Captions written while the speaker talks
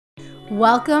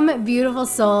Welcome, beautiful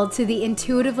soul, to the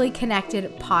Intuitively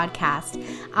Connected podcast.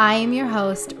 I am your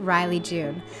host, Riley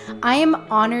June. I am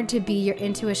honored to be your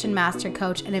intuition master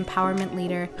coach and empowerment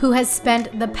leader who has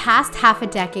spent the past half a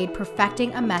decade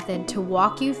perfecting a method to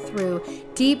walk you through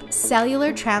deep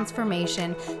cellular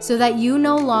transformation so that you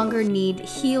no longer need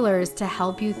healers to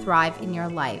help you thrive in your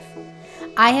life.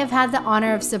 I have had the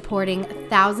honor of supporting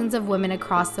thousands of women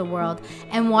across the world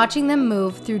and watching them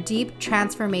move through deep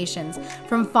transformations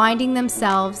from finding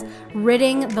themselves,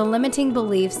 ridding the limiting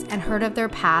beliefs and hurt of their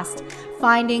past,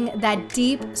 finding that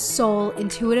deep soul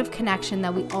intuitive connection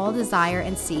that we all desire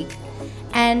and seek,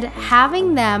 and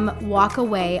having them walk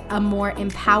away a more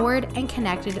empowered and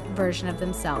connected version of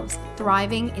themselves,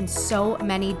 thriving in so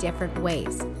many different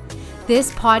ways.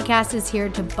 This podcast is here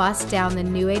to bust down the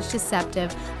new age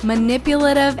deceptive,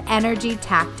 manipulative energy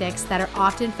tactics that are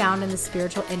often found in the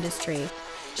spiritual industry,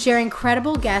 share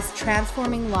incredible guests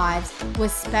transforming lives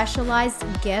with specialized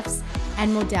gifts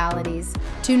and modalities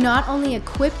to not only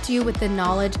equip you with the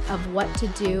knowledge of what to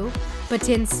do, but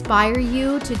to inspire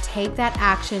you to take that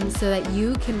action so that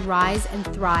you can rise and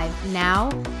thrive now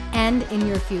and in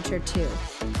your future too.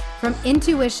 From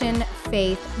intuition,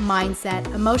 faith,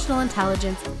 mindset, emotional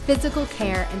intelligence, physical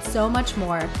care, and so much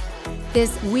more,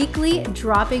 this weekly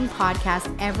dropping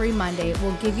podcast every Monday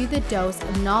will give you the dose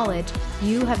of knowledge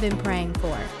you have been praying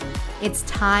for. It's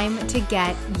time to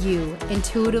get you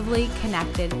intuitively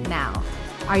connected now.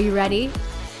 Are you ready?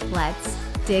 Let's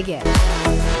dig in.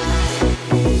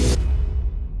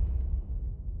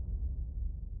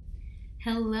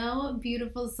 Hello,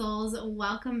 beautiful souls.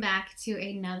 Welcome back to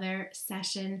another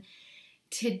session.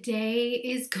 Today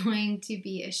is going to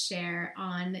be a share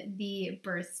on the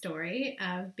birth story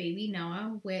of baby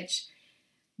Noah, which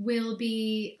will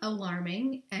be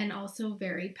alarming and also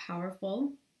very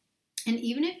powerful. And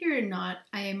even if you're not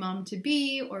a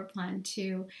mom-to-be or plan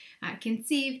to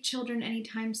conceive children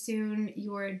anytime soon,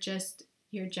 you're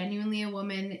genuinely a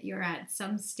woman, you're at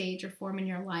some stage or form in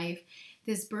your life,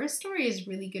 this birth story is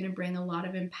really going to bring a lot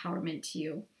of empowerment to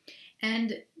you.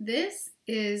 And this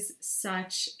is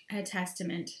such a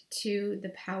testament to the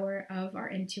power of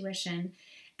our intuition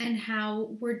and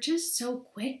how we're just so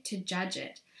quick to judge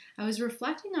it. I was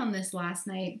reflecting on this last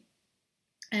night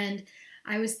and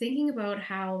I was thinking about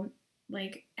how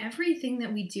everything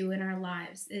that we do in our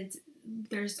lives,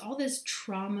 there's all this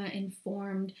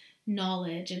trauma-informed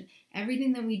knowledge, and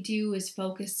everything that we do is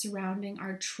focused surrounding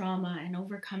our trauma and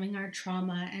overcoming our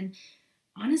trauma. And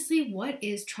honestly, what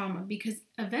is trauma? Because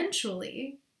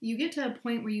eventually you get to a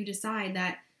point where you decide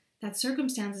that that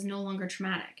circumstance is no longer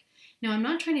traumatic. Now, I'm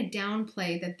not trying to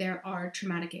downplay that there are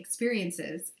traumatic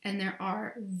experiences and there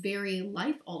are very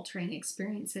life-altering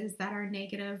experiences that are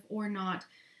negative or not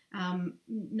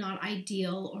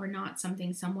ideal or not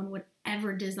something someone would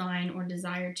ever design or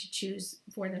desire to choose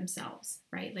for themselves,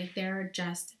 right? Like there are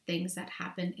just things that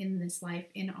happen in this life,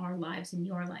 in our lives, in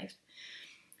your life.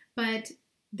 But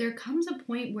there comes a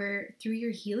point where through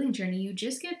your healing journey, you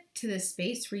just get to this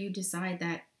space where you decide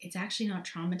that it's actually not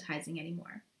traumatizing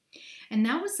anymore. And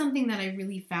that was something that I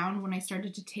really found when I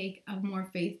started to take a more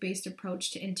faith-based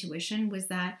approach to intuition, was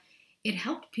that it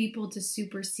helped people to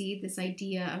supersede this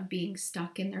idea of being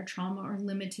stuck in their trauma or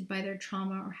limited by their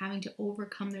trauma or having to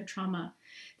overcome their trauma,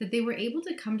 that they were able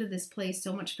to come to this place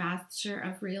so much faster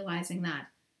of realizing that,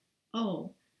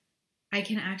 oh, I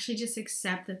can actually just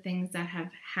accept the things that have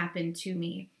happened to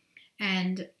me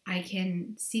and I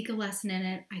can seek a lesson in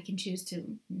it. I can choose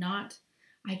to not.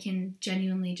 I can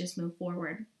genuinely just move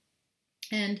forward.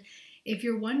 And if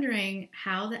you're wondering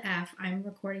how the F I'm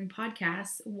recording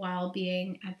podcasts while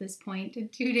being at this point 2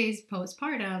 days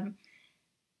postpartum,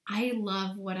 I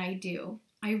love what I do.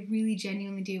 I really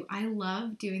genuinely do. I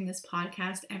love doing this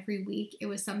podcast every week. It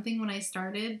was something when I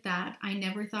started that I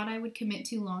never thought I would commit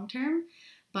to long term.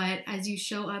 But as you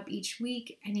show up each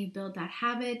week and you build that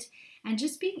habit and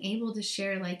just being able to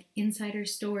share insider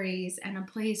stories and a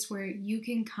place where you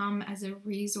can come as a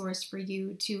resource for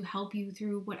you to help you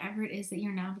through whatever it is that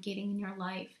you're navigating in your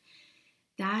life,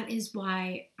 that is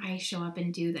why I show up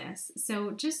and do this.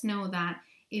 So just know that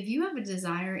if you have a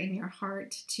desire in your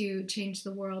heart to change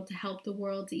the world, to help the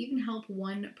world, to even help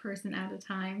one person at a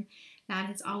time, that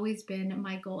has always been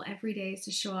my goal every day, is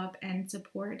to show up and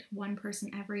support one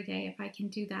person every day. If I can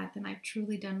do that, then I've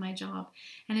truly done my job.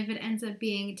 And if it ends up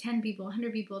being 10 people,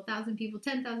 100 people, 1,000 people,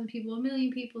 10,000 people,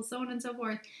 1,000,000 people, so on and so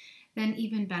forth, then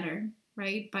even better,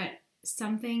 right? But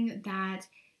something that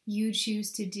you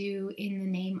choose to do in the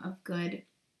name of good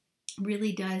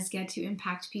really does get to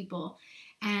impact people.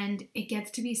 And it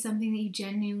gets to be something that you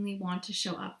genuinely want to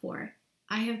show up for.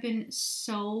 I have been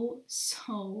so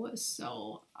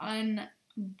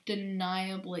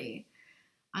undeniably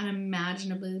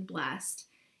unimaginably blessed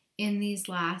in these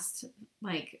last,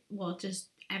 just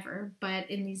ever, but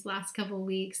in these last couple of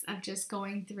weeks of just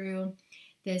going through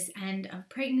this end of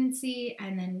pregnancy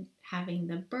and then having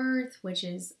the birth, which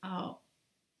is an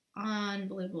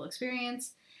unbelievable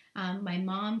experience. My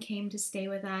mom came to stay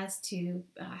with us to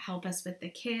help us with the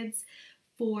kids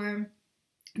for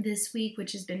this week,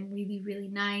 which has been really, really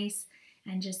nice,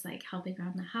 and just like helping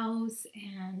around the house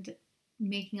and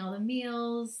making all the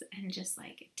meals and just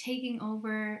like taking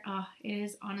over. It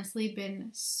has honestly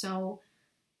been so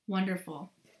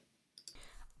wonderful.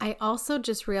 I also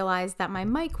just realized that my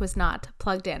mic was not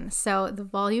plugged in, so the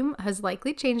volume has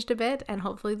likely changed a bit and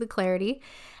hopefully the clarity,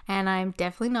 and I'm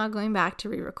definitely not going back to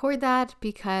re-record that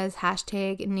because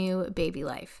 #new baby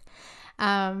life.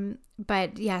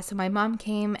 But yeah, so my mom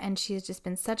came and she's just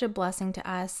been such a blessing to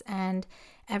us, and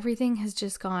everything has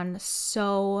just gone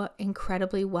so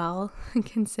incredibly well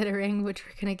considering, which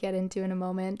we're going to get into in a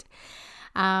moment.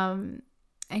 And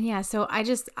yeah, so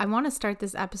I want to start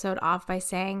this episode off by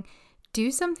saying, do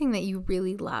something that you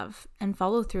really love and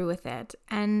follow through with it.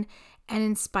 And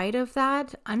in spite of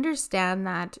that, understand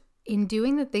that in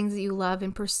doing the things that you love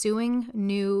and pursuing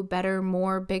new, better,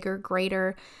 more, bigger,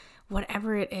 greater,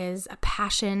 whatever it is, a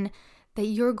passion, that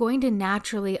you're going to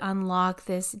naturally unlock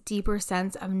this deeper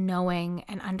sense of knowing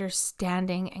and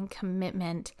understanding and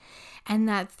commitment. And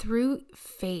that through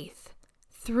faith,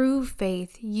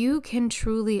 you can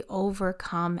truly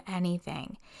overcome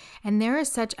anything. And there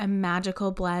is such a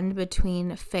magical blend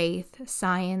between faith,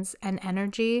 science, and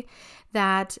energy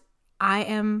that I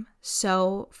am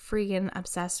so freaking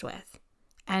obsessed with.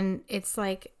 And it's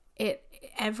like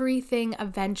everything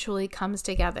eventually comes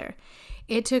together.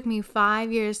 It took me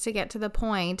 5 years to get to the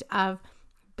point of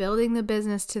building the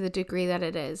business to the degree that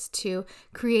it is, to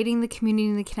creating the community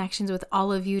and the connections with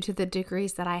all of you to the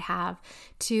degrees that I have,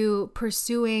 to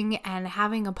pursuing and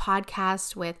having a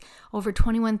podcast with over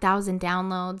 21,000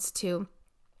 downloads, to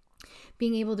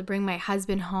being able to bring my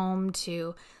husband home,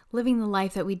 to living the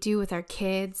life that we do with our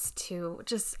kids, to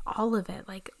just all of it,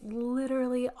 like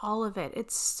literally all of it.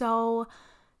 It's so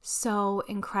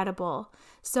incredible.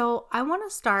 So I want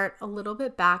to start a little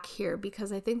bit back here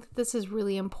because I think that this is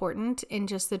really important in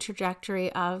just the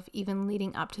trajectory of even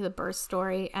leading up to the birth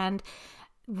story, and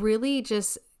really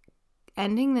just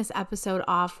ending this episode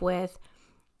off with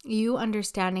you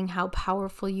understanding how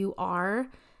powerful you are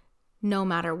no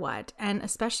matter what. And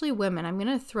especially women, I'm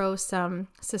going to throw some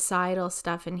societal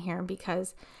stuff in here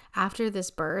because after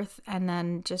this birth and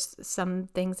then just some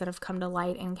things that have come to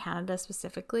light in Canada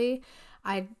specifically,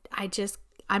 I'm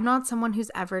not someone who's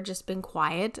ever just been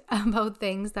quiet about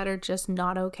things that are just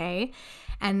not okay.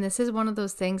 And this is one of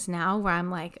those things now where I'm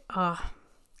like,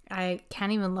 I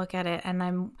can't even look at it. And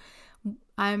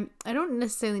I don't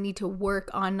necessarily need to work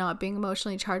on not being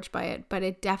emotionally charged by it, but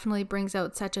it definitely brings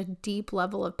out such a deep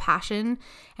level of passion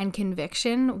and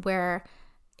conviction where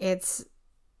it's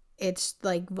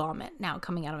like vomit now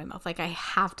coming out of my mouth. Like I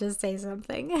have to say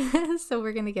something. So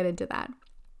we're going to get into that.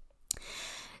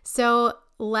 So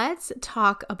let's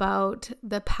talk about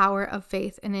the power of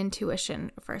faith and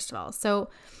intuition, first of all. So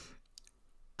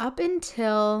up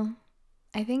until,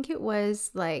 I think it was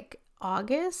like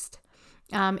August,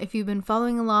 if you've been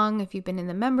following along, if you've been in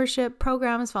the membership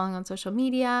programs, following on social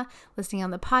media, listening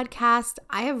on the podcast,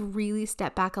 I have really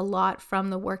stepped back a lot from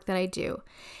the work that I do.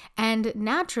 And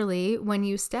naturally, when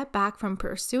you step back from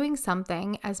pursuing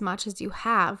something as much as you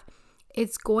have,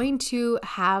 it's going to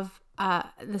have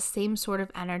the same sort of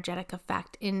energetic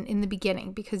effect in the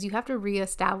beginning, because you have to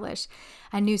reestablish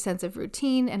a new sense of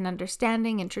routine and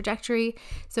understanding and trajectory.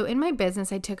 So in my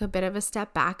business, I took a bit of a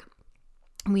step back.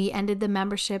 We ended the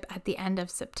membership at the end of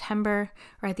September,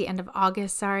 or at the end of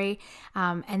August,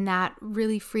 and that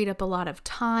really freed up a lot of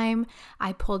time.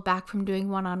 I pulled back from doing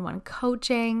one-on-one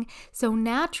coaching. So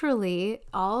naturally,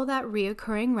 all that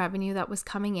reoccurring revenue that was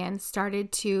coming in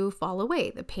started to fall away.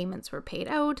 The payments were paid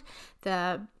out.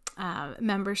 The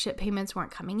membership payments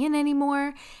weren't coming in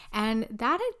anymore. And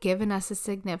that had given us a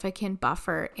significant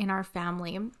buffer in our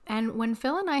family. And when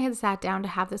Phil and I had sat down to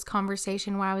have this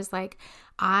conversation where I was like,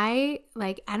 I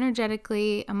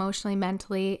energetically, emotionally,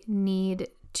 mentally need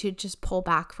to just pull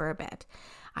back for a bit.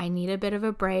 I need a bit of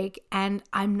a break. And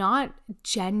I'm not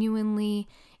genuinely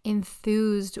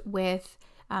enthused with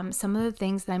some of the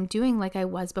things that I'm doing like I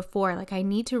was before. Like I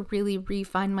need to really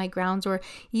refine my grounds, or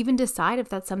even decide if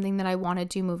that's something that I want to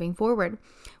do moving forward,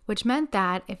 which meant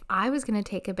that if I was going to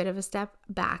take a bit of a step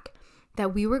back,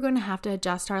 that we were going to have to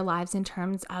adjust our lives in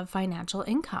terms of financial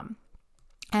income.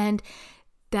 And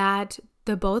that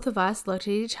the both of us looked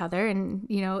at each other, and,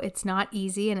 it's not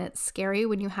easy and it's scary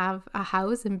when you have a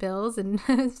house and bills and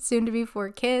soon to be 4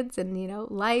 kids and,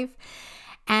 life.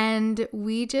 And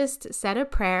we just said a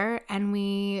prayer and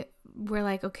we were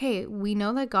like, okay, we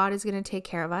know that God is going to take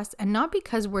care of us. And not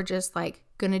because we're just like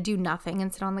going to do nothing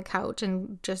and sit on the couch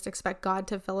and just expect God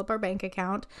to fill up our bank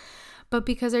account, but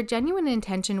because our genuine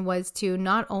intention was to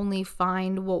not only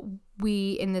find what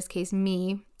we, in this case,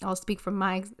 me, I'll speak from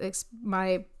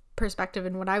my perspective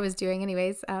and what I was doing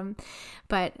anyways,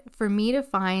 but for me to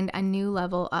find a new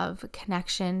level of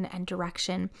connection and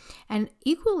direction, and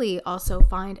equally also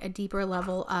find a deeper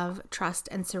level of trust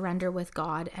and surrender with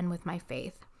God and with my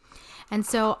faith. And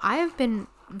so I have been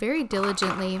very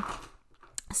diligently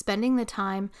spending the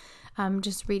time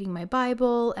just reading my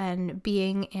Bible and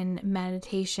being in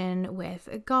meditation with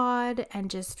God and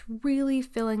just really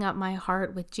filling up my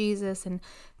heart with Jesus and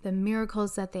the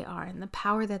miracles that they are and the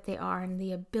power that they are and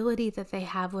the ability that they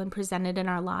have when presented in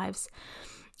our lives.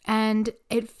 And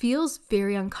it feels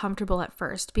very uncomfortable at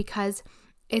first because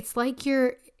it's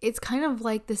kind of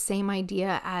like the same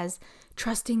idea as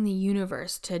trusting the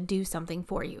universe to do something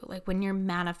for you. Like when you're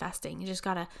manifesting, you just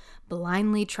gotta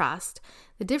blindly trust.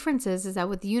 The difference is that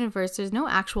with the universe, there's no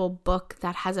actual book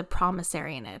that has a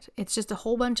promissory in it. It's just a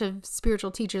whole bunch of spiritual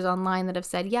teachers online that have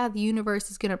said, yeah, the universe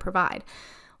is gonna provide.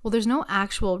 Well, there's no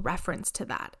actual reference to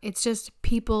that. It's just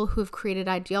people who have created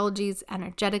ideologies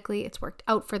energetically. It's worked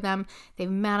out for them. They've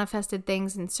manifested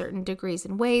things in certain degrees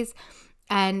and ways,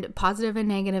 and positive and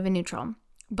negative and neutral.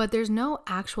 But there's no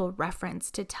actual reference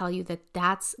to tell you that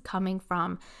that's coming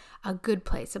from a good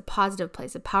place, a positive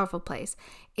place, a powerful place.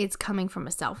 It's coming from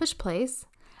a selfish place,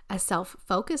 a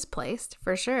self-focused place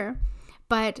for sure.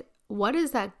 But what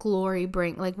does that glory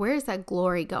bring? Like, where is that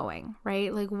glory going,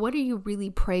 right? Like, what are you really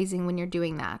praising when you're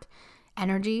doing that?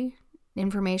 Energy,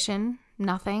 information,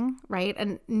 nothing, right?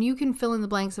 And you can fill in the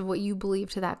blanks of what you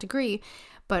believe to that degree.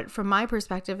 But from my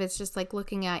perspective, it's just like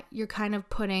looking at, you're kind of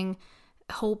putting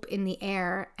hope in the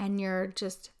air and you're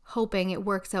just hoping it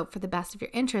works out for the best of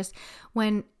your interest,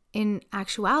 when in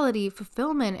actuality,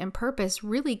 fulfillment and purpose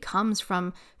really comes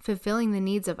from fulfilling the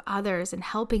needs of others and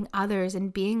helping others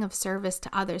and being of service to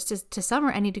others to some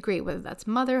or any degree, whether that's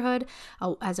motherhood,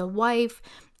 as a wife,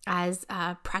 as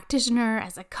a practitioner,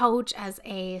 as a coach, as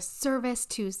a service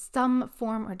to some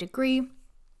form or degree.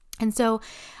 And so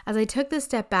as I took this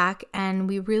step back and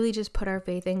we really just put our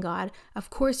faith in God, of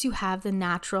course you have the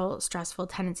natural stressful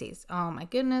tendencies. Oh my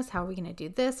goodness, how are we going to do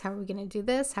this? How are we going to do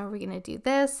this? How are we going to do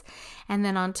this? And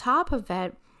then on top of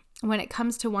it, when it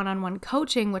comes to one-on-one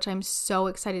coaching, which I'm so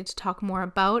excited to talk more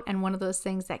about, and one of those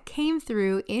things that came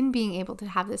through in being able to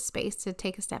have this space to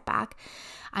take a step back,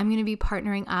 I'm going to be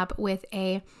partnering up with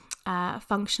a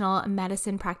functional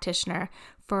medicine practitioner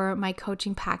for my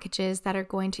coaching packages that are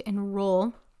going to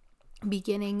enroll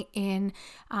beginning in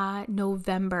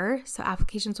November. So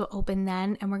applications will open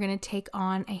then, and we're going to take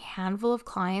on a handful of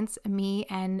clients, me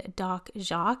and Doc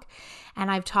Jacques. And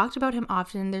I've talked about him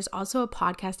often. There's also a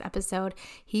podcast episode.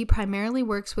 He primarily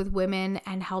works with women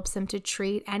and helps them to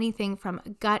treat anything from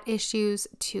gut issues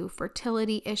to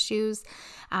fertility issues,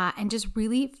 and just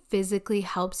really physically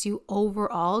helps you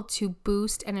overall to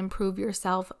boost and improve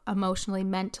yourself emotionally,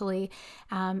 mentally,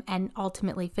 and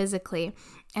ultimately physically.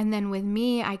 And then with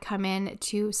me, I come in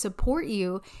to support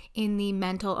you in the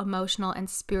mental, emotional, and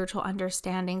spiritual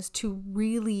understandings to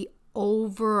really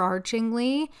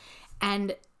overarchingly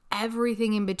and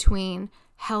everything in between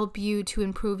help you to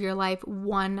improve your life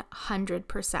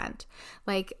 100%.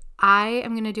 Like, I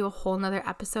am going to do a whole nother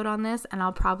episode on this, and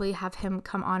I'll probably have him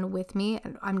come on with me,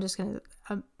 and I'm just going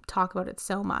to talk about it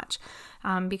so much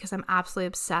because I'm absolutely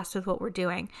obsessed with what we're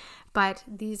doing. But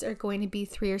these are going to be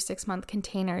 3 or 6 month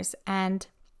containers, and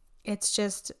it's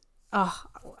just,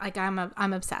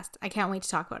 I'm obsessed. I can't wait to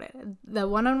talk about it. The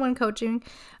one-on-one coaching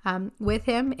with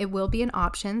him, it will be an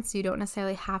option, so you don't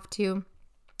necessarily have to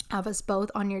have us both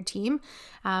on your team,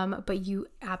 but you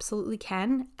absolutely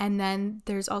can. And then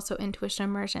there's also intuition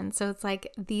immersion. So it's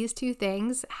like these two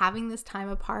things, having this time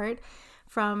apart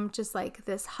from just like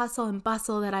this hustle and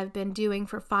bustle that I've been doing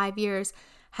for 5 years,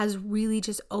 has really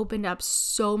just opened up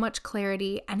so much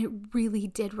clarity, and it really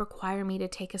did require me to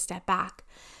take a step back.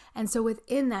 And so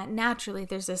within that, naturally,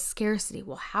 there's a scarcity.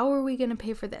 Well, how are we going to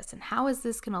pay for this? And how is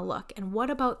this going to look? And what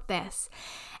about this?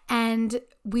 And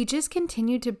we just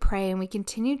continued to pray, and we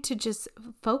continued to just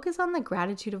focus on the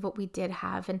gratitude of what we did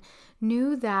have, and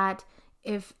knew that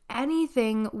if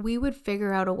anything, we would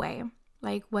figure out a way.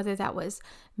 Like whether that was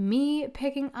me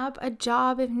picking up a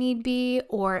job if need be,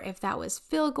 or if that was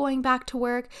Phil going back to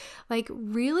work, like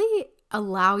really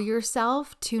allow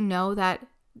yourself to know that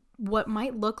what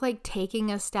might look like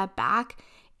taking a step back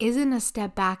isn't a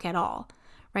step back at all,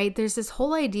 right? There's this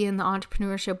whole idea in the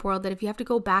entrepreneurship world that if you have to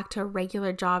go back to a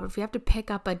regular job, if you have to pick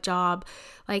up a job,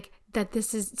 like that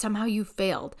this is somehow you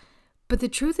failed. But the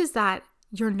truth is that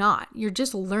you're not. You're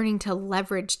just learning to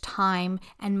leverage time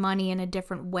and money in a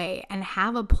different way and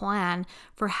have a plan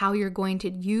for how you're going to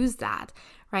use that,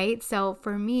 right? So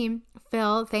for me,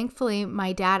 Phil, thankfully,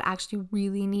 my dad actually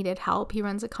really needed help. He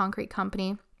runs a concrete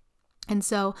company. And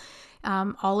so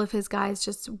all of his guys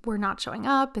just were not showing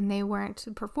up and they weren't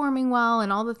performing well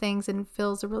and all the things. And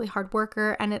Phil's a really hard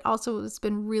worker. And it also has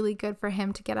been really good for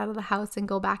him to get out of the house and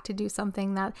go back to do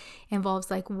something that involves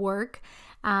like work.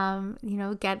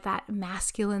 Get that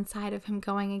masculine side of him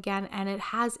going again. And it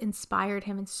has inspired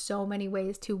him in so many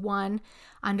ways to, one,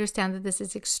 understand that this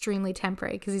is extremely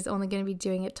temporary because he's only going to be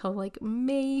doing it till like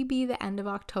maybe the end of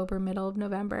October, middle of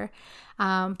November.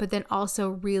 But then also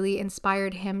really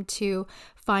inspired him to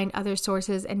find other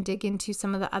sources and dig into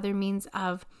some of the other means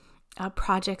of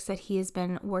projects that he has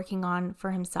been working on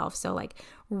for himself. So like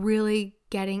really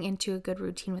getting into a good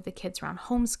routine with the kids around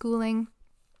homeschooling,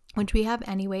 which we have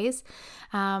anyways,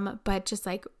 but just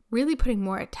like really putting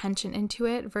more attention into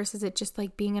it versus it just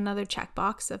like being another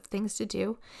checkbox of things to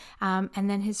do, and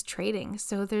then his trading.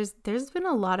 So there's been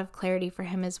a lot of clarity for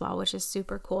him as well, which is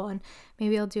super cool. And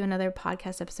maybe I'll do another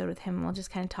podcast episode with him and we'll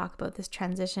just kind of talk about this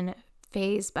transition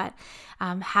phase. But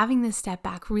having this step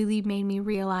back really made me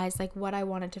realize like what I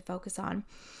wanted to focus on.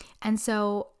 And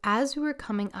so as we were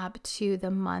coming up to the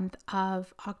month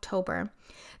of October,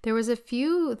 there was a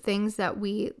few things that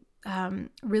we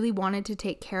really wanted to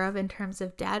take care of in terms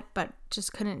of debt, but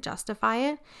just couldn't justify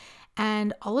it.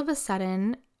 And all of a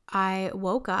sudden, I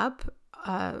woke up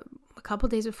a couple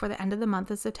days before the end of the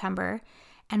month of September,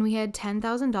 and we had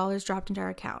 $10,000 dropped into our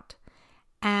account.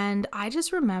 And I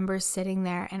just remember sitting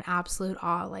there in absolute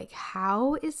awe, like,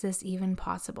 how is this even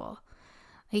possible?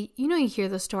 Like, you hear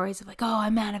the stories of like, oh, I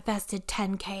manifested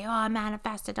 10K. Oh, I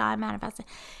manifested.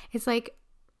 It's like,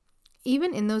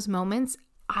 even in those moments,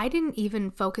 I didn't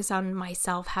even focus on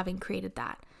myself having created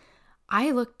that.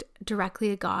 I looked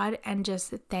directly at God and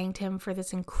just thanked him for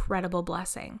this incredible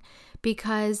blessing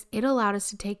because it allowed us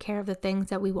to take care of the things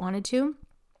that we wanted to.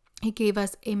 It gave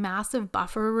us a massive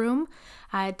buffer room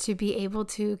to be able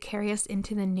to carry us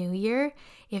into the new year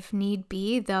if need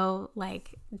be, though,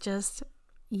 like, just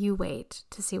you wait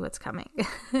to see what's coming.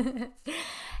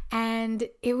 And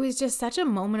it was just such a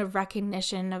moment of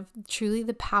recognition of truly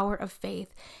the power of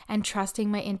faith and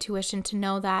trusting my intuition to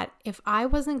know that if I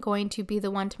wasn't going to be the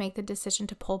one to make the decision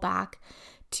to pull back,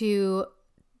 to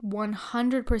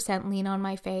 100% lean on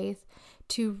my faith,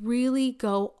 to really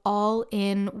go all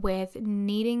in with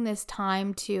needing this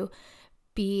time to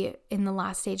be in the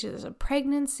last stages of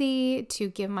pregnancy, to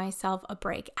give myself a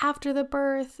break after the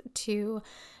birth, to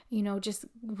just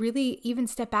really even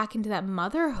step back into that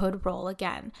motherhood role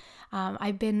again.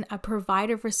 I've been a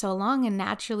provider for so long, and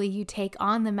naturally you take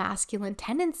on the masculine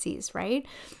tendencies, right?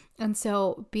 And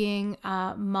so being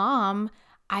a mom,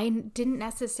 I didn't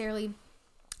necessarily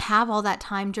have all that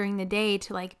time during the day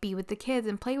to like be with the kids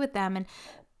and play with them, and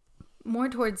more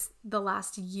towards the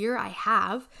last year I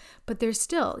have, but there's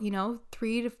still,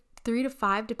 3 to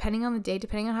 5, depending on the day,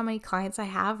 depending on how many clients I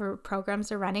have or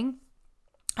programs are running.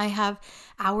 I have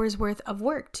hours worth of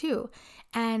work too.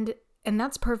 And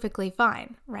that's perfectly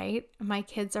fine, right? My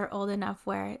kids are old enough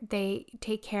where they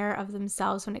take care of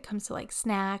themselves when it comes to like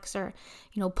snacks or,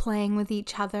 playing with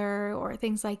each other or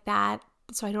things like that.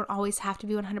 So I don't always have to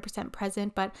be 100%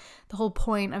 present. But the whole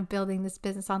point of building this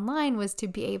business online was to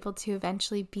be able to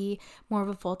eventually be more of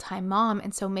a full-time mom.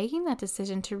 And so making that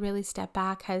decision to really step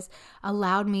back has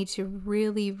allowed me to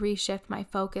really reshift my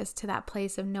focus to that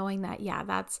place of knowing that,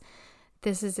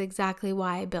 this is exactly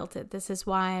why I built it. This is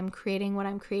why I'm creating what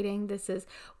I'm creating. This is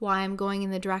why I'm going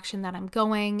in the direction that I'm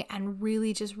going, and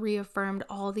really just reaffirmed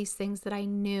all these things that I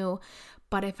knew.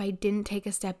 But if I didn't take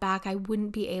a step back, I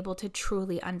wouldn't be able to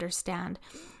truly understand.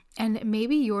 And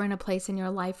maybe you're in a place in your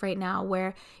life right now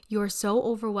where you're so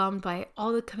overwhelmed by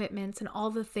all the commitments and all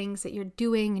the things that you're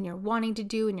doing and you're wanting to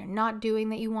do and you're not doing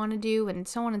that you want to do and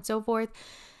so on and so forth,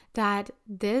 that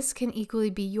this can equally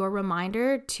be your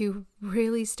reminder to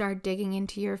really start digging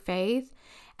into your faith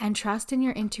and trust in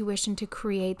your intuition to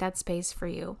create that space for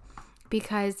you.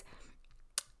 Because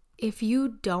if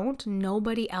you don't,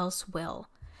 nobody else will.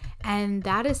 And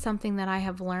that is something that I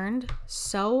have learned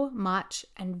so much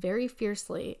and very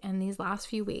fiercely in these last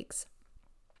few weeks.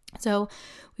 So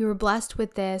we were blessed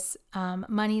with this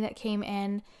money that came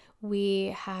in.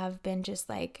 We have been just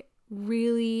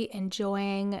really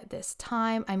enjoying this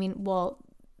time. I mean,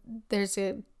 there's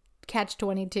a catch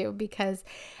 22 because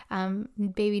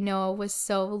baby Noah was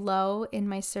so low in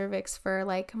my cervix for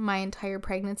like my entire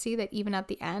pregnancy that even at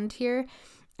the end here,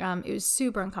 it was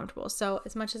super uncomfortable. So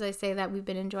as much as I say that we've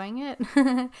been enjoying it,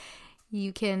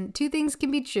 two things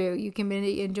can be true. You can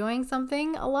be enjoying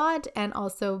something a lot and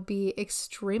also be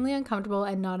extremely uncomfortable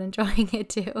and not enjoying it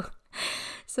too.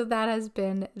 So that has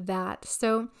been that.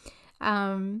 So,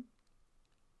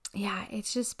 yeah,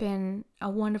 it's just been a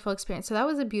wonderful experience. So that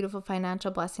was a beautiful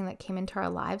financial blessing that came into our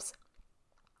lives.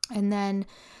 And then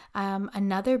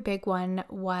another big one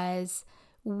was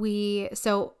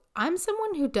so I'm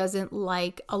someone who doesn't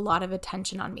like a lot of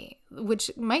attention on me,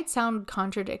 which might sound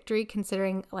contradictory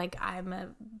considering like I'm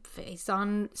a face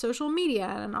on social media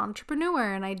and an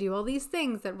entrepreneur and I do all these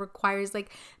things that requires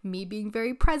like me being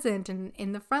very present and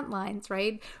in the front lines,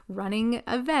 right? Running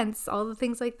events, all the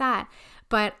things like that.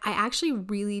 But I actually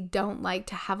really don't like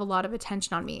to have a lot of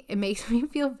attention on me. It makes me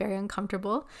feel very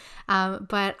uncomfortable.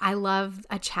 But I love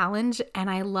a challenge and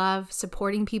I love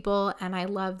supporting people and I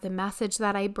love the message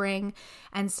that I bring.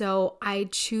 And so I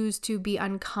choose to be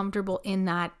uncomfortable in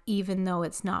that, even though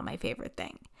it's not my favorite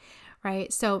thing,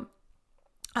 right? So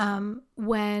we'll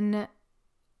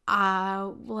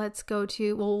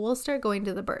start going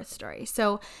to the birth story.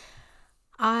 So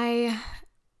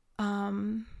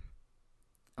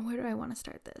where do I want to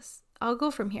start this? I'll go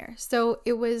from here. So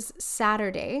it was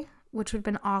Saturday, which would have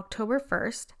been October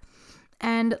 1st.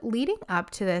 And leading up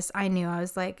to this, I knew, I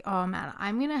was like, oh man,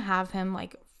 I'm going to have him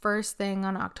like first thing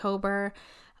on October.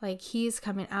 Like he's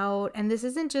coming out. And this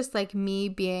isn't just like me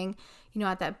being,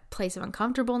 at that place of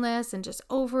uncomfortableness and just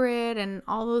over it and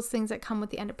all those things that come with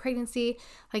the end of pregnancy.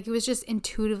 Like it was just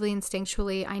intuitively,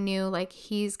 instinctually, I knew like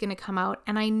he's going to come out.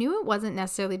 And I knew it wasn't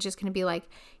necessarily just going to be like,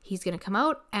 he's going to come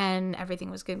out and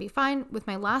everything was going to be fine. With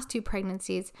my last two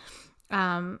pregnancies,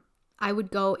 I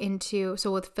would go into,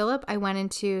 so with Philip, I went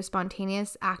into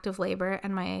spontaneous active labor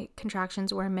and my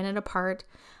contractions were a minute apart.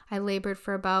 I labored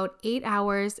for about 8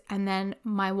 hours and then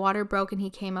my water broke and he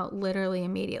came out literally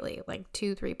immediately, like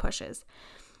 2-3 pushes.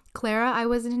 Clara, I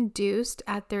was induced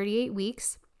at 38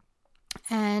 weeks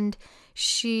and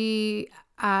it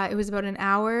was about an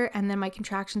hour and then my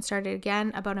contractions started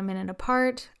again about a minute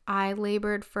apart. I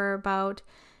labored for about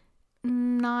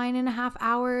 9.5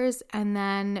 hours and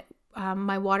then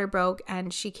my water broke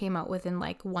and she came out within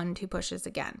like 1-2 pushes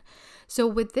again. So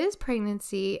with this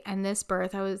pregnancy and this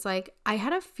birth, I was like, I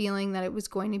had a feeling that it was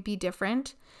going to be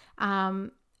different.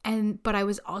 But I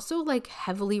was also like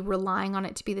heavily relying on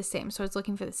it to be the same. So I was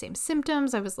looking for the same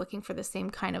symptoms. I was looking for the same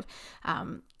kind of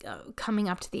coming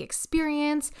up to the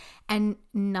experience, and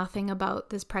nothing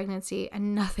about this pregnancy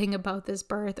and nothing about this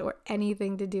birth or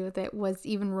anything to do with it was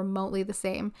even remotely the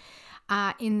same.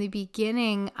 In the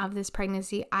beginning of this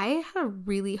pregnancy, I had a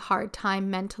really hard time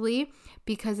mentally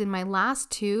because in my last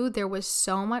two, there was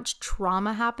so much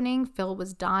trauma happening. Phil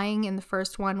was dying in the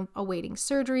first one, awaiting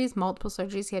surgeries, multiple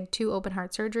surgeries. He had 2 open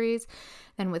heart surgeries.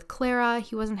 Then with Clara,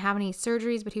 he wasn't having any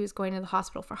surgeries, but he was going to the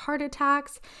hospital for heart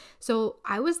attacks. So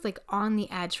I was like on the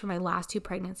edge for my last 2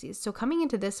 pregnancies. So coming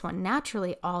into this one,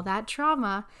 naturally, all that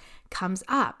trauma comes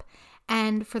up.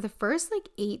 And for the first like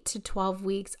 8 to 12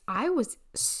 weeks, I was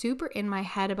super in my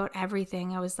head about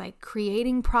everything. I was like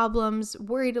creating problems,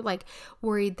 worried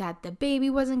that the baby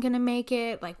wasn't going to make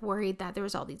it, like worried that there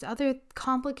was all these other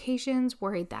complications,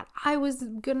 worried that I was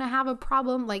going to have a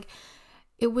problem. Like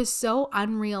it was so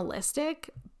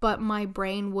unrealistic, but my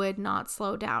brain would not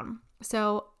slow down.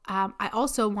 So I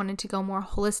also wanted to go more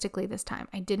holistically this time.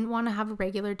 I didn't want to have a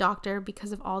regular doctor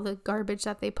because of all the garbage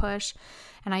that they push.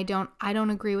 And I don't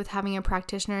agree with having a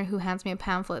practitioner who hands me a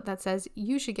pamphlet that says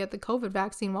you should get the COVID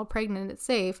vaccine while pregnant, it's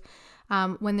safe,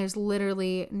 when there's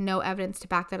literally no evidence to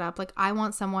back that up. Like I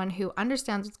want someone who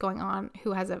understands what's going on,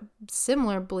 who has a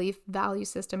similar belief value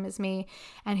system as me,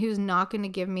 and who's not going to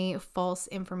give me false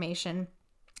information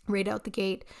right out the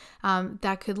gate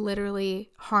that could literally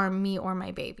harm me or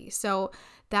my baby. So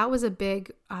that was a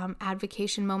big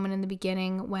advocation moment in the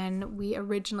beginning when we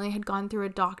originally had gone through a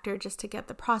doctor just to get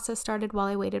the process started while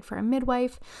I waited for a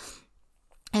midwife.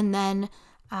 And then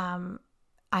I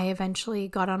eventually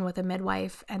got on with a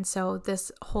midwife. And so this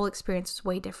whole experience was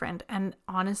way different. And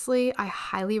honestly, I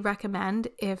highly recommend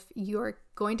if you're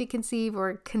going to conceive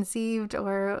or conceived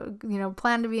or,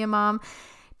 plan to be a mom,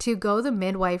 to go the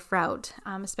midwife route,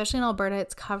 especially in Alberta,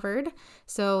 it's covered.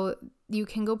 So you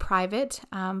can go private,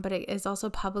 but it is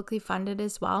also publicly funded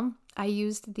as well. I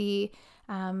used the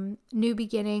New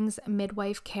Beginnings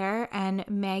midwife care, and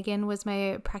Megan was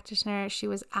my practitioner. She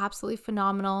was absolutely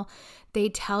phenomenal. They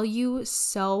tell you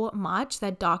so much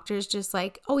that doctors just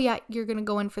like, oh yeah, you're going to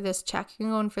go in for this check. You're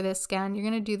going to go in for this scan. You're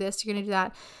going to do this. You're going to do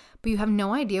that. but you have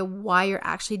no idea why you're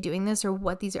actually doing this or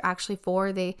what these are actually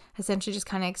for. They essentially just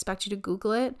kind of expect you to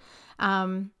Google it,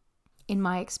 in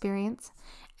my experience.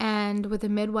 And with a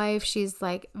midwife, she's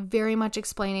like very much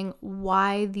explaining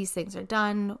why these things are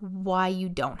done, why you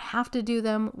don't have to do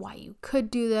them, why you could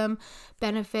do them,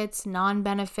 benefits,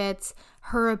 non-benefits,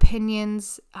 her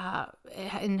opinions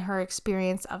in her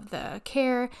experience of the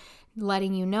care,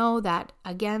 letting you know that,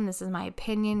 again, this is my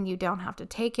opinion. You don't have to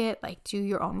take it. Like, do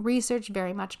your own research,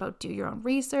 very much about do your own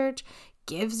research.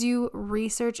 Gives you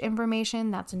research information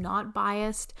that's not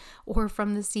biased or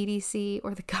from the CDC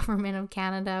or the government of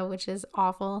Canada, which is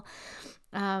awful.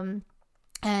 And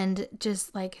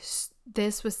just like,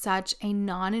 this was such a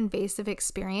non-invasive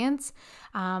experience.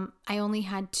 I only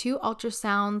had 2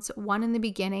 ultrasounds, one in the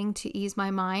beginning to ease my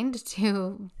mind,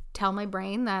 to tell my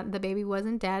brain that the baby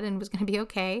wasn't dead and was going to be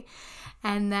okay.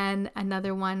 And then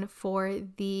another one for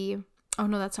oh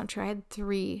no, that's not true. I had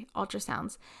 3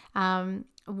 ultrasounds.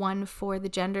 One for the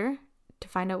gender, to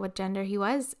find out what gender he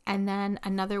was, and then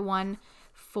another one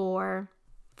for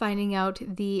finding out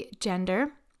the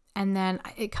gender, and then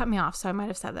it cut me off, so I might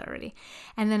have said that already.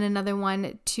 And then another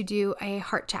one to do a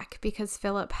heart check, because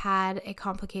Philip had a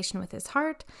complication with his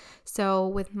heart. So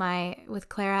with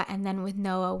Clara and then with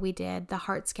Noah, we did the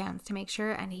heart scans to make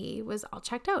sure, and he was all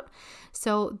checked out.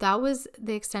 So that was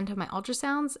the extent of my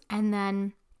ultrasounds, and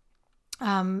then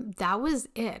that was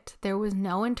it. There was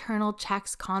no internal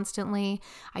checks constantly.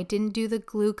 I didn't do the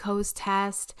glucose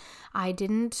test. I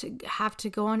didn't have to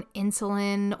go on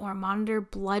insulin or monitor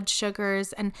blood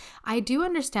sugars. And I do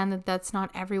understand that that's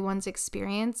not everyone's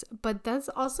experience, but that's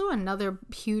also another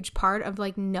huge part of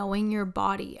like knowing your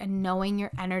body and knowing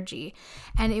your energy.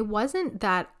 And it wasn't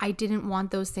that I didn't want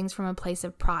those things from a place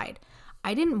of pride.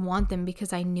 I didn't want them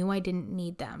because I knew I didn't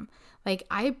need them. Like,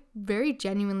 I very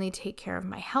genuinely take care of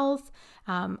my health.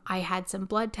 I had some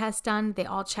blood tests done. They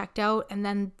all checked out. And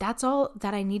then that's all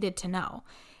that I needed to know.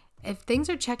 If things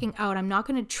are checking out, I'm not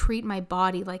going to treat my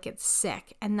body like it's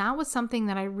sick. And that was something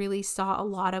that I really saw a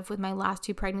lot of with my last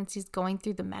 2 pregnancies going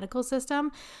through the medical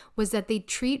system, was that they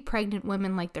treat pregnant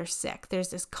women like they're sick. There's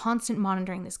this constant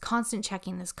monitoring, this constant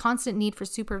checking, this constant need for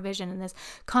supervision, and this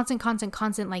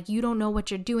constant, like, you don't know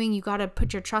what you're doing. You got to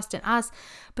put your trust in us.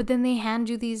 But then they hand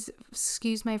you these,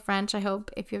 excuse my French, I hope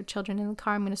if you have children in the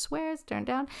car, I'm going to swear, it's turned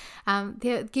down.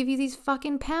 They give you these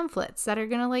fucking pamphlets that are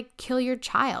going to like kill your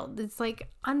child. It's like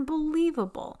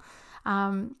unbelievable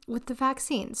with the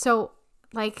vaccine. So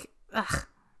like,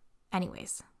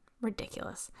 anyways,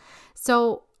 ridiculous.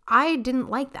 So I didn't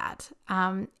like that.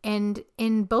 And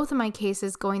in both of my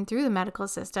cases going through the medical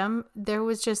system, there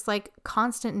was just like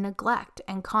constant neglect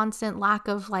and constant lack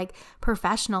of like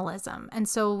professionalism. And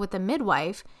so with the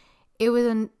midwife, it was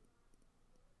a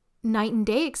night and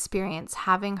day experience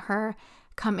having her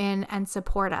come in and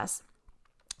support us.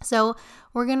 So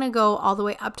we're going to go all the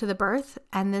way up to the birth.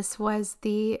 And this was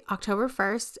the October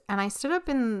 1st. And I stood up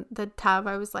in the tub.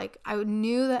 I was like, I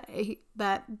knew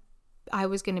that I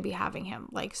was going to be having him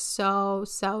like so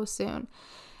soon.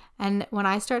 And when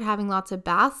I start having lots of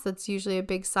baths, that's usually a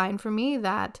big sign for me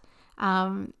that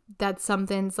that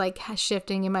something's like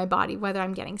shifting in my body, whether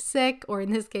I'm getting sick or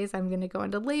in this case, I'm going to go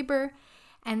into labor.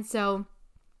 And so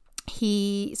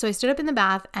I stood up in the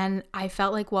bath and I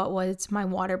felt like what was my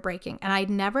water breaking. And I'd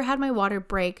never had my water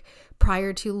break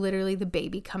prior to literally the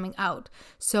baby coming out.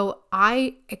 So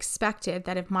I expected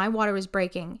that if my water was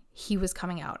breaking, he was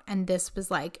coming out. And this was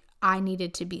like, I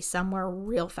needed to be somewhere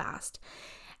real fast.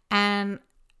 And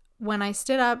when I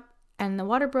stood up and the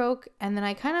water broke, and then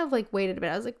I kind of like waited a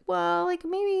bit. I was like, well, like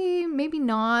maybe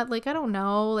not. Like, I don't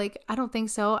know. Like, I don't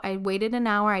think so. I waited an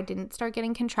hour. I didn't start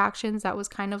getting contractions. That was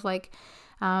kind of like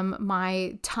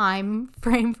my time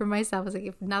frame for myself. I was like,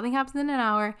 if nothing happens in an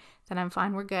hour, then I'm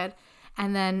fine. We're good.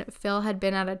 And then Phil had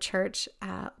been at a church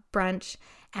brunch,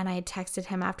 and I had texted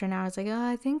him after an hour. I was like, oh,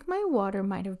 I think my water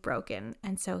might have broken.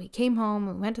 And so he came home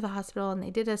and we went to the hospital and they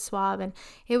did a swab and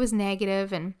it was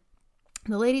negative. And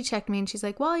the lady checked me and she's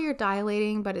like, well, you're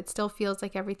dilating, but it still feels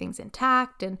like everything's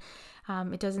intact. And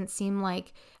it doesn't seem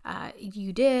like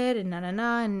you did, and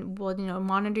and we'll,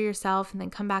 monitor yourself and then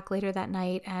come back later that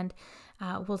night and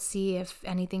we'll see if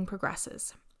anything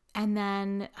progresses. And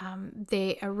then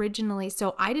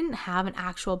so I didn't have an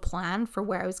actual plan for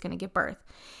where I was going to give birth.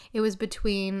 It was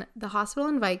between the hospital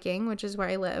in Viking, which is where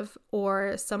I live,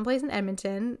 or someplace in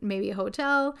Edmonton, maybe a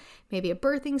hotel, maybe a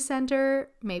birthing center,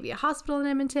 maybe a hospital in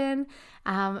Edmonton.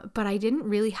 But I didn't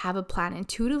really have a plan.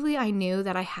 Intuitively, I knew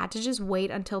that I had to just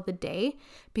wait until the day,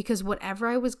 because whatever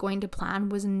I was going to plan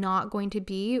was not going to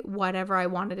be whatever I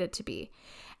wanted it to be.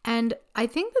 And I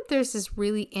think that there's this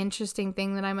really interesting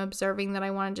thing that I'm observing that I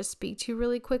want to just speak to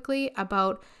really quickly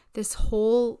about this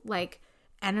whole like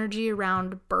energy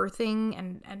around birthing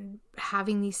and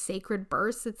having these sacred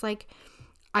births. It's like,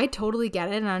 I totally get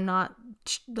it, and I'm not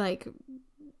like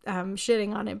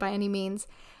shitting on it by any means,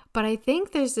 but I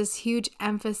think there's this huge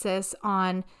emphasis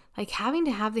on like having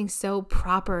to have things so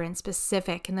proper and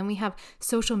specific. And then we have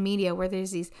social media where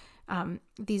there's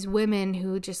these women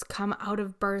who just come out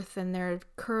of birth and their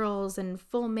curls and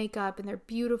full makeup and they're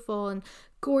beautiful and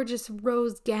gorgeous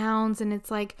rose gowns. And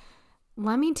it's like,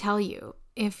 let me tell you,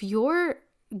 if you're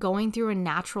going through a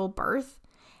natural birth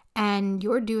and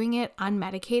you're doing it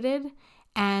unmedicated,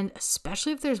 and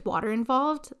especially if there's water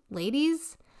involved,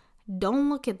 ladies, don't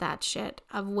look at that shit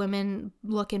of women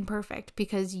looking perfect,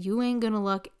 because you ain't gonna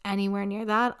look anywhere near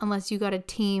that unless you got a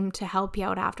team to help you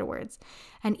out afterwards.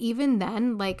 And even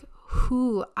then, like,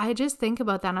 I just think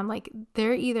about that and I'm like,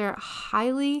 they're either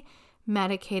highly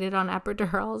medicated on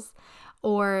epidurals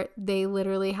or they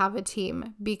literally have a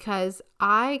team, because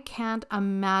I can't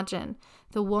imagine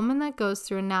the woman that goes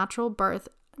through a natural birth,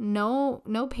 no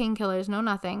painkillers, no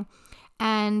nothing,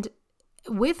 and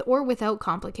with or without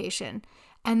complication.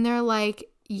 And they're like,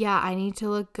 yeah, I need to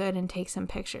look good and take some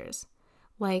pictures.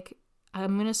 Like,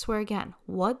 I'm going to swear again.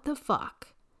 What the fuck?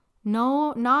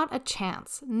 No, not a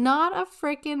chance. Not a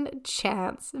freaking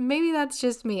chance. Maybe that's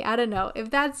just me. I don't know. If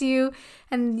that's you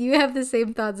and you have the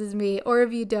same thoughts as me, or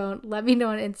if you don't, let me know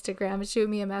on Instagram. Shoot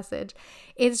me a message.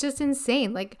 It's just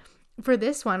insane. Like, for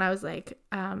this one, I was like,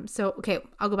 okay,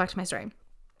 I'll go back to my story.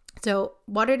 So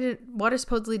water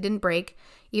supposedly didn't break,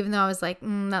 even though I was like,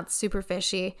 that's super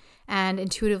fishy. And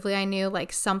intuitively I knew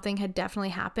like something had definitely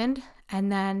happened.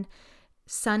 And then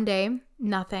Sunday,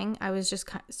 nothing. I was just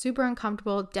super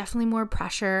uncomfortable, definitely more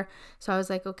pressure. So I was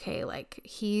like, okay, like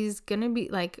he's going to be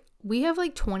like, we have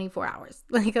like 24 hours.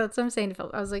 Like that's what I'm saying to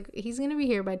Phil. I was like, he's going to be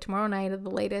here by tomorrow night at the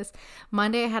latest.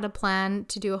 Monday, I had a plan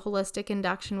to do a holistic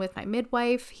induction with my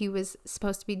midwife. He was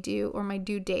supposed to be due, or my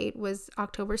due date was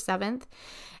October 7th.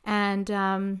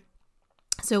 And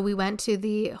so we went to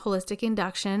the holistic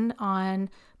induction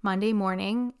on Monday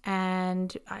morning,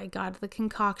 and I got the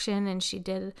concoction and she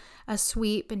did a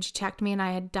sweep and she checked me, and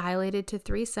I had dilated to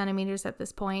 3 centimeters at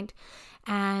this point.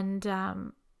 And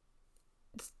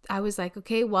I was like,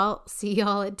 okay, well, see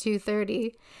y'all at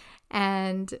 2:30.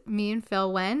 And me and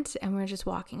Phil went and we're just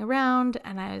walking around,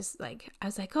 and I was like,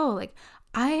 oh, like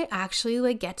I actually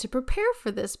like get to prepare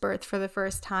for this birth for the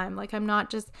first time. Like I'm not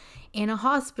just in a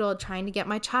hospital trying to get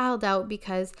my child out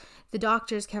because the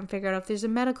doctors can't figure out if there's a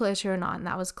medical issue or not. And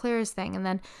that was Claire's thing. And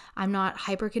then I'm not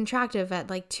hypercontractive at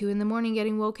like 2 a.m.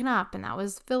 getting woken up. And that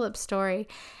was Philip's story.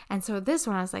 And so this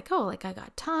one I was like, oh, like I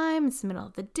got time. It's the middle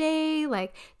of the day.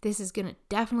 Like this is going to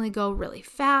definitely go really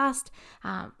fast.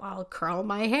 I'll curl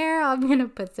my hair. I'm going to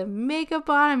put some makeup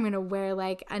on. I'm going to wear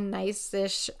like a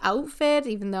nice-ish outfit,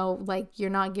 even though like you're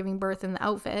not giving birth in the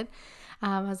outfit.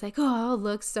 I was like, oh, I'll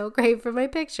look so great for my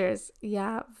pictures.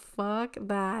 Yeah, fuck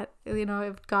that. You know,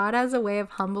 if God has a way of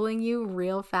humbling you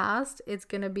real fast, it's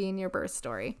going to be in your birth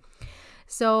story.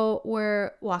 So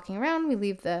we're walking around. We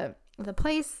leave the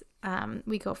place.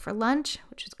 We go for lunch,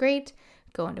 which is great.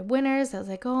 Go into Winners. I was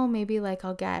like, oh, maybe like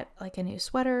I'll get like a new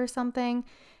sweater or something.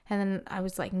 And then I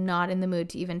was like not in the mood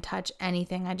to even touch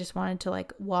anything. I just wanted to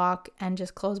like walk and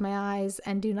just close my eyes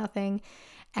and do nothing.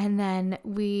 And then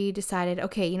we decided,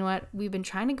 okay, you know what? We've been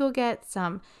trying to go get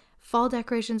some fall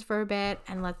decorations for a bit,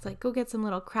 and let's like go get some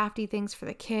little crafty things for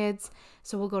the kids.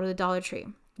 So we'll go to the Dollar Tree.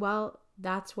 Well,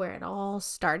 that's where it all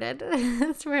started.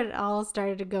 That's where it all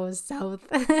started to go south,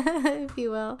 if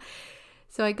you will.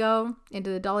 So I go into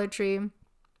the Dollar Tree,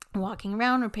 walking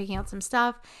around, we're picking out some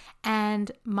stuff, and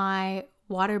my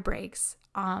water breaks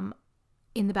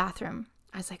in the bathroom.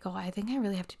 I was like, oh, I think I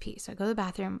really have to pee. So I go to the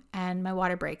bathroom and my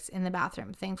water breaks in the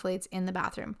bathroom. Thankfully, it's in the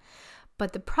bathroom.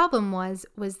 But the problem was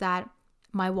that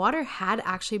my water had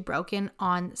actually broken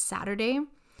on Saturday.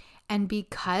 And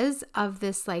because of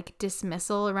this like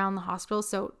dismissal around the hospital,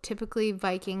 so typically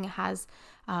Viking has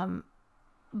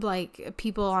like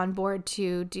people on board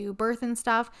to do birth and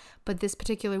stuff, but this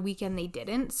particular weekend they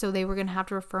didn't. So they were going to have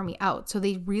to refer me out. So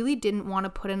they really didn't want to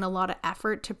put in a lot of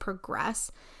effort to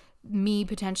progress me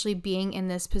potentially being in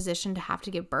this position to have to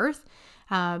give birth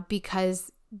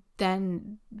because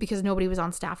nobody was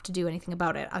on staff to do anything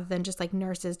about it other than just like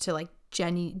nurses to like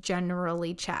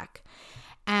generally check.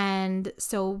 And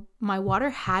so my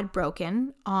water had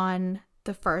broken on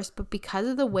the 1st, but because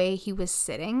of the way he was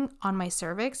sitting on my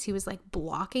cervix, he was like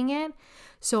blocking it.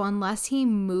 So unless he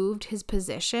moved his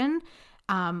position,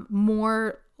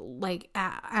 more like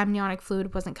amniotic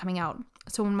fluid wasn't coming out.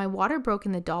 So when my water broke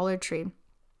in the Dollar Tree,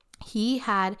 he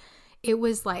had it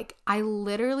was like, I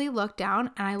literally looked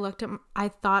down and I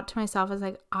thought to myself, I was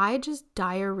like, I just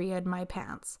diarrheaed my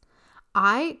pants.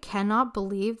 I cannot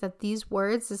believe that these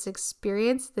words, this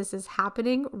experience, this is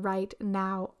happening right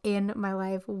now in my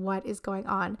life. What is going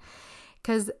on?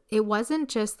 Because it wasn't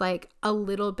just like a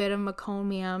little bit of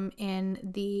meconium in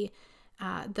the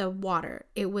water.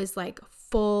 It was like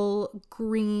full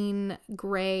green,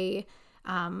 gray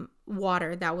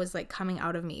water that was like coming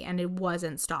out of me, and it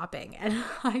wasn't stopping. And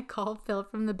I called Phil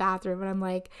from the bathroom and I'm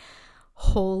like,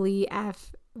 holy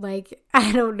F, like,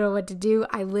 I don't know what to do.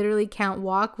 I literally can't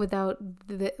walk without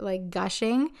like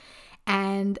gushing,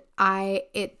 and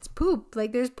it's poop.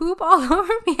 Like, there's poop all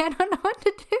over me. I don't know what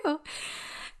to do.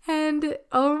 And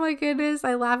oh my goodness,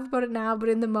 I laugh about it now, but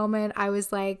in the moment I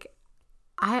was like,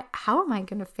 how am I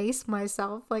going to face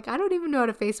myself? Like, I don't even know how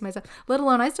to face myself, let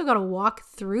alone I still got to walk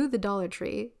through the Dollar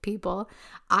Tree, people.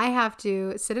 I have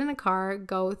to sit in a car,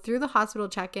 go through the hospital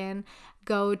check-in,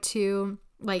 go to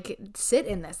like sit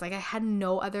in this. Like, I had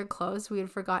no other clothes. We had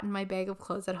forgotten my bag of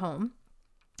clothes at home.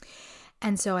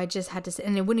 And so I just had to sit,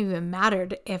 and it wouldn't even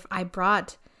mattered if I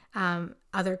brought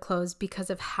other clothes because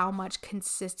of how much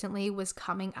consistently was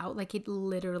coming out. Like, it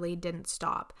literally didn't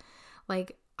stop.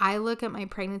 Like, I look at my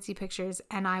pregnancy pictures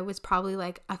and I was probably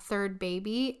like a third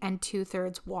baby and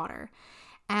 2/3 water.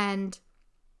 And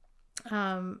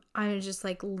I was just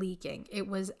like leaking. It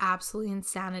was absolutely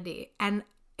insanity. And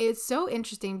it's so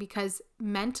interesting because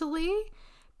mentally,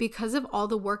 because of all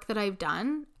the work that I've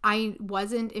done, I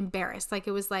wasn't embarrassed. Like,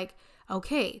 it was like,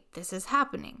 okay, this is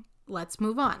happening. Let's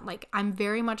move on. Like, I'm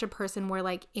very much a person where,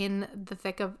 like, in the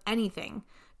thick of anything,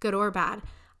 good or bad,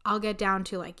 I'll get down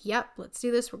to like, yep, let's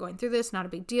do this. We're going through this. Not a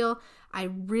big deal. I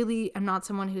really am not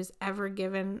someone who's ever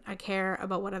given a care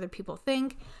about what other people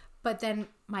think. But then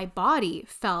my body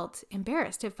felt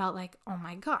embarrassed. It felt like, oh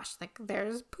my gosh, like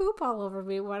there's poop all over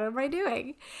me. What am I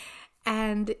doing?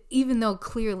 And even though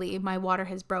clearly my water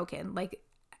has broken, like,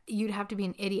 you'd have to be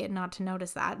an idiot not to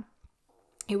notice that.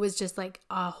 It was just like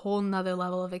a whole nother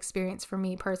level of experience for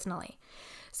me personally.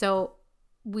 So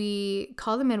we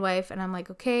call the midwife and I'm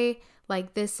like, okay,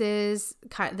 like this is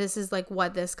like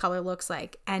what this color looks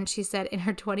like. And she said in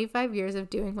her 25 years of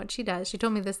doing what she does, she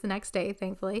told me this the next day,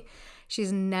 thankfully,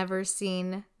 she's never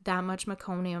seen that much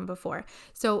meconium before.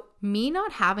 So me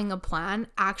not having a plan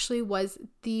actually was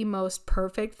the most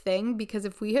perfect thing, because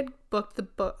if we had booked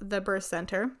the birth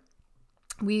center,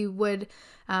 we would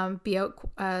be out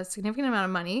a significant amount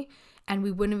of money, and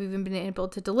we wouldn't have even been able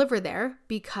to deliver there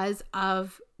because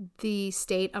of the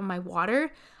state of my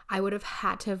water. I would have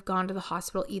had to have gone to the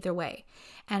hospital either way.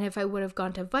 And if I would have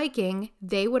gone to Viking,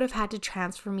 they would have had to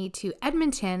transfer me to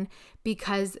Edmonton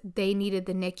because they needed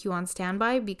the NICU on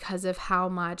standby because of how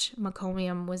much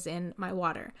meconium was in my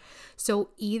water. So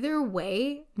either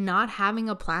way, not having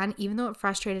a plan, even though it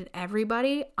frustrated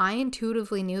everybody, I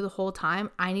intuitively knew the whole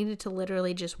time I needed to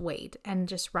literally just wait and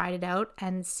just ride it out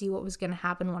and see what was going to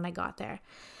happen when I got there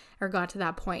or got to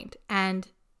that point. And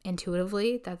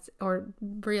intuitively, or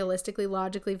realistically,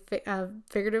 logically,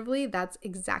 figuratively, that's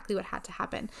exactly what had to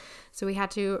happen. So we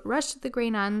had to rush to the Grey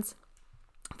Nuns.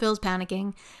 Phil's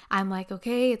panicking. I'm like,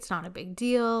 okay, it's not a big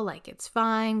deal. Like, it's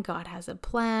fine. God has a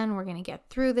plan. We're going to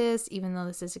get through this, even though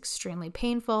this is extremely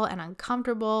painful and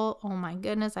uncomfortable. Oh my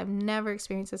goodness. I've never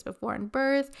experienced this before in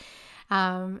birth.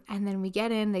 And then we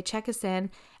get in, they check us in,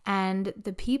 and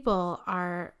the people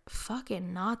are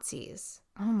fucking Nazis.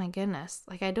 Oh my goodness.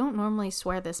 Like, I don't normally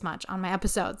swear this much on my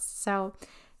episodes. So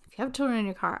if you have children in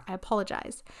your car, I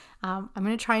apologize. I'm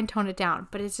going to try and tone it down,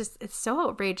 but it's so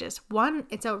outrageous. One,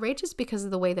 it's outrageous because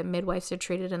of the way that midwives are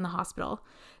treated in the hospital.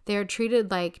 They're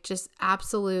treated like just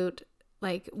absolute,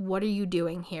 like, what are you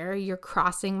doing here? You're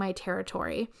crossing my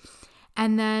territory.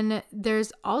 And then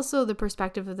there's also the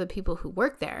perspective of the people who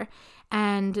work there,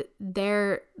 and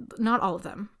they're not all of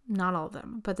them,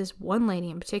 but this one lady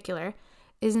in particular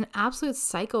is an absolute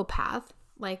psychopath.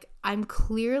 Like, I'm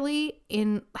clearly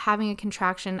in having a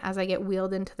contraction as I get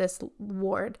wheeled into this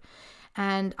ward,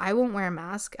 and I won't wear a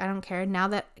mask. I don't care. Now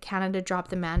that Canada dropped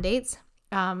the mandates,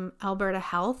 Alberta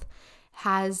Health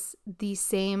has the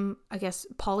same, I guess,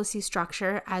 policy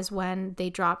structure as when they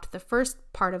dropped the first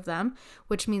part of them,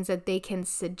 which means that they can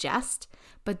suggest,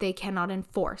 but they cannot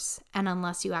enforce. And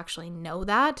unless you actually know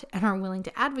that and are willing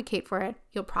to advocate for it,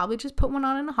 you'll probably just put one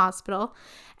on in a hospital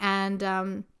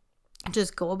and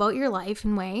just go about your life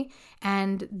and way.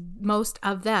 And most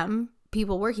of them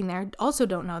people working there also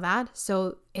don't know that.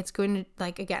 So it's going to,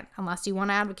 like, again, unless you want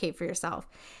to advocate for yourself.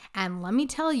 And let me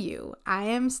tell you, I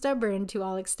am stubborn to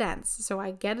all extents. So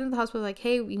I get into the hospital like,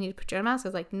 hey, we need to put you on a mask. I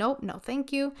was like, nope, no,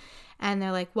 thank you. And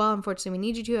they're like, well, unfortunately, we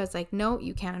need you to. I was like, no,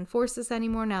 you can't enforce this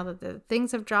anymore now that the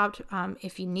things have dropped.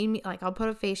 If you need me, like, I'll put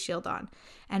a face shield on.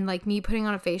 And like, me putting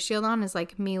on a face shield on is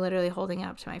like me literally holding it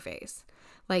up to my face.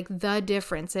 Like, the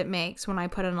difference it makes when I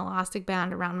put an elastic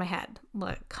band around my head.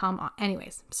 Look, come on.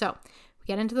 Anyways, so we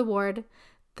get into the ward.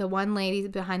 The one lady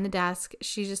behind the desk,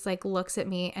 she just like looks at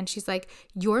me and she's like,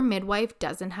 your midwife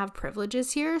doesn't have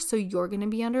privileges here, so you're going to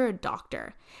be under a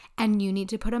doctor and you need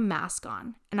to put a mask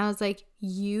on. And I was like,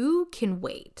 you can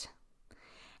wait.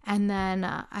 And then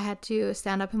I had to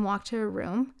stand up and walk to her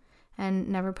room and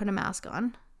never put a mask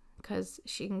on because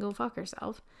she can go fuck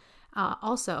herself.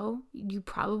 Also, you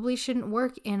probably shouldn't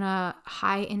work in a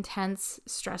high intense,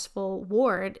 stressful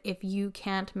ward if you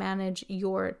can't manage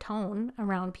your tone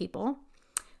around people.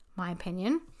 My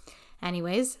opinion.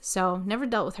 Anyways, so never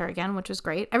dealt with her again, which was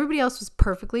great. Everybody else was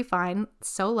perfectly fine.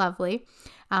 So lovely.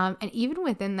 And even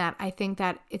within that, I think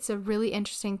that it's a really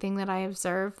interesting thing that I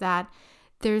observe, that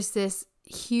there's this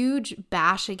huge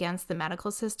bash against the medical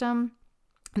system.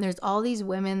 And there's all these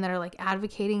women that are like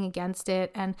advocating against it.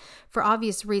 And for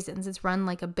obvious reasons, it's run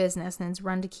like a business and it's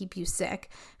run to keep you sick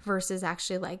versus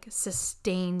actually like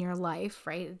sustain your life,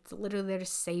 right? It's literally there to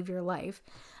save your life.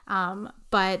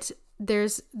 But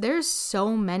there's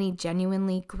so many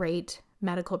genuinely great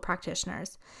medical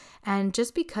practitioners. And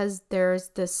just because there's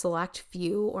the select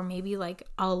few or maybe like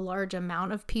a large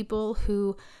amount of people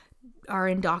who are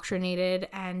indoctrinated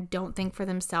and don't think for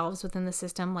themselves within the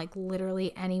system, like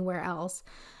literally anywhere else,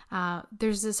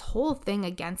 there's this whole thing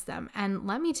against them. And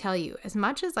let me tell you, as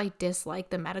much as I dislike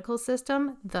the medical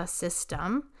system,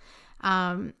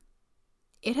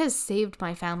 it has saved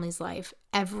my family's life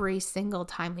every single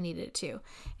time we needed it to.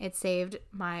 It saved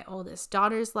my oldest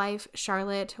daughter's life,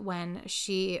 Charlotte, when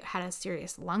she had a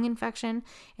serious lung infection.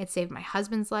 It saved my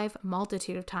husband's life a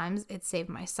multitude of times. It saved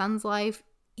my son's life,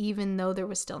 even though there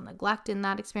was still neglect in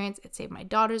that experience. It saved my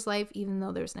daughter's life, even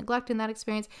though there was neglect in that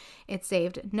experience. It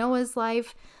saved Noah's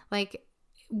life. Like,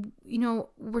 you know,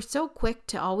 we're so quick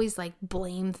to always like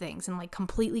blame things and like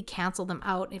completely cancel them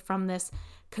out from this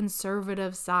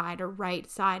conservative side or right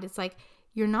side. It's like,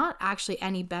 you're not actually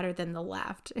any better than the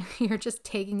left. You're just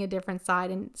taking a different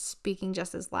side and speaking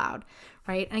just as loud,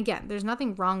 right? And again, there's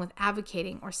nothing wrong with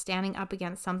advocating or standing up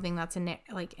against something that's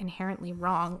like inherently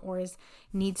wrong or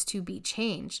needs to be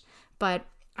changed. But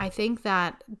I think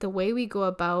that the way we go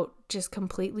about just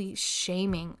completely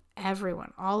shaming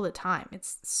everyone all the time,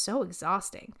 it's so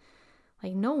exhausting.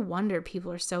 Like, no wonder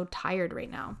people are so tired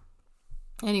right now.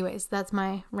 Anyways, that's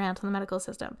my rant on the medical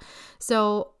system.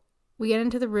 So we get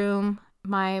into the room.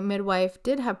 My midwife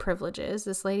did have privileges.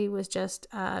 This lady was just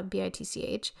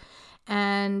BITCH,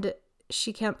 and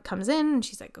she comes in and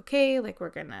she's like, okay, like, we're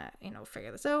gonna,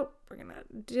 figure this out. We're gonna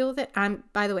deal with it.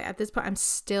 By the way, at this point, I'm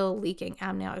still leaking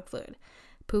amniotic fluid,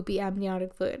 poopy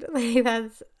amniotic fluid. Like,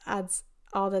 that's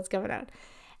all that's coming out.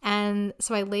 And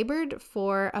so I labored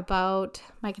for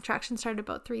my contraction started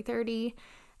about 3:30.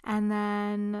 And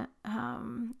then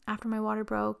after my water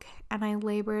broke, and I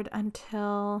labored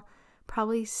until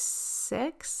probably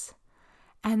 6.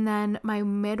 And then my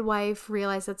midwife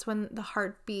realized that's when the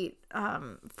heartbeat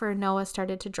for Noah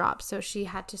started to drop. So she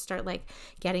had to start like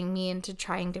getting me into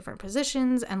trying different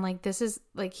positions. And like, this is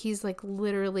like, he's like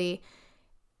literally,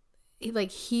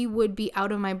 like, he would be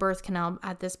out of my birth canal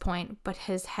at this point, but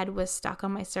his head was stuck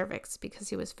on my cervix because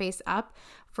he was face up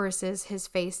versus his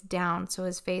face down. So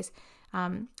his face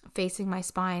facing my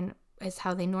spine is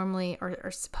how they normally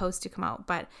are supposed to come out,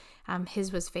 but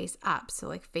his was face up, so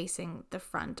like facing the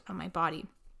front of my body.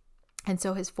 And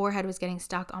so his forehead was getting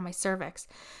stuck on my cervix.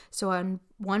 So at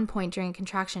one point during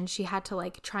contraction, she had to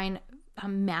like try and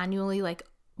manually like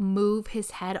move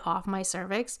his head off my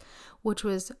cervix, which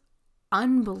was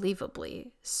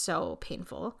unbelievably so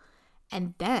painful.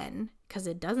 And then, because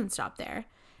it doesn't stop there,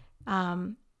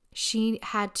 she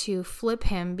had to flip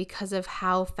him because of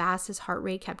how fast his heart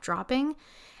rate kept dropping.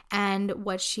 And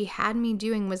what she had me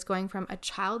doing was going from a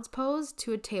child's pose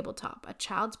to a tabletop, a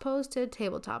child's pose to a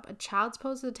tabletop, a child's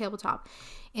pose to a tabletop,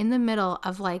 in the middle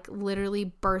of like literally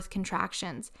birth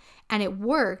contractions. And it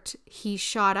worked. He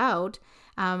shot out.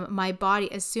 My body,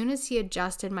 as soon as he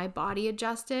adjusted, my body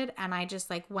adjusted, and I just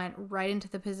like went right into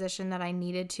the position that I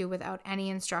needed to without any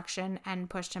instruction and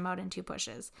pushed him out in 2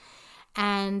 pushes.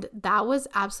 And that was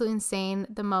absolutely insane.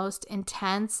 The most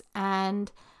intense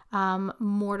and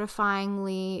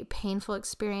mortifyingly painful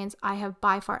experience I have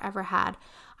by far ever had.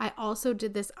 I also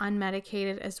did this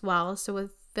unmedicated as well. So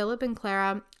with Philip and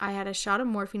Clara, I had a shot of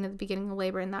morphine at the beginning of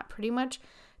labor, and that pretty much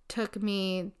took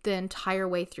me the entire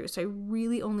way through. So I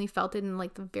really only felt it in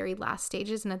like the very last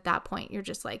stages. And at that point, you're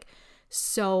just like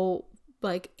so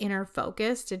like inner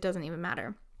focused, it doesn't even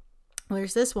matter.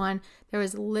 Whereas this one, there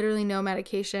was literally no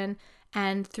medication.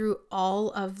 And through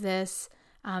all of this,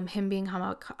 him being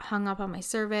hung up on my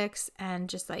cervix and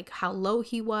just like how low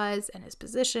he was and his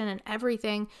position and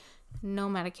everything, no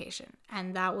medication.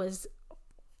 And that was,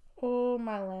 oh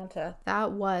my Lanta,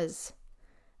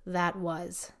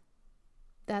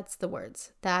 that's the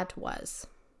words. That was.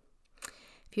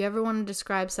 If you ever want to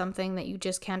describe something that you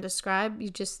just can't describe,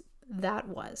 that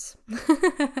was.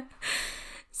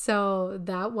 So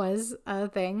that was a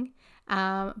thing.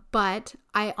 But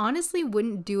I honestly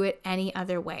wouldn't do it any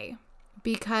other way,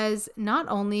 because not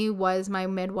only was my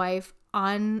midwife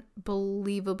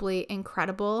unbelievably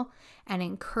incredible and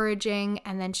encouraging,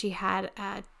 and then she had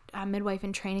a midwife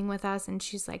in training with us, and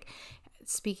she's like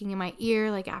speaking in my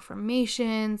ear like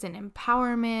affirmations and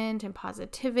empowerment and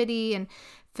positivity, and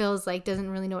Phil's like doesn't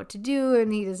really know what to do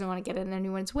and he doesn't want to get in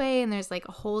anyone's way, and there's like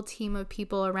a whole team of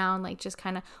people around like just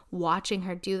kind of watching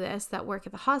her do this that work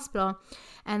at the hospital.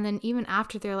 And then even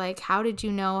after, they're like, how did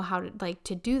you know how to like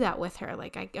to do that with her?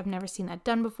 Like I've never seen that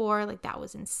done before, like that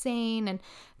was insane, and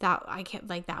that I can't,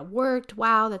 like that worked,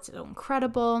 wow, that's so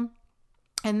incredible.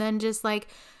 And then just like,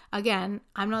 again,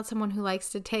 I'm not someone who likes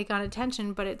to take on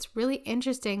attention, but it's really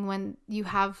interesting when you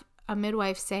have a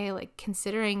midwife say, like,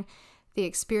 considering the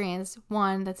experience,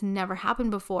 one, that's never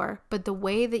happened before, but the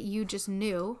way that you just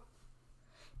knew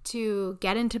to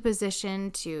get into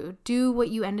position, to do what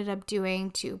you ended up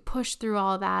doing, to push through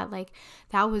all that, like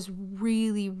that was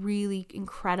really, really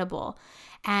incredible.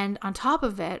 And on top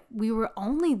of it, we were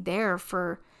only there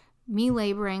for me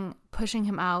laboring, pushing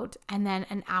him out, and then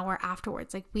an hour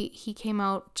afterwards. Like he came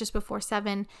out just before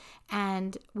 7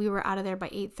 and we were out of there by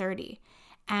 8:30.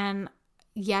 And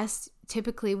yes,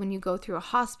 typically when you go through a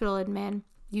hospital admin,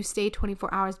 you stay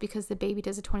 24 hours because the baby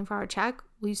does a 24-hour check.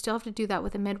 Well, you still have to do that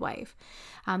with a midwife.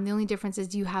 The only difference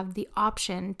is you have the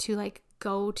option to like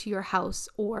go to your house,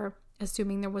 or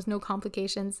assuming there was no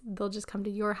complications, they'll just come to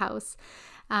your house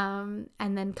and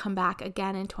then come back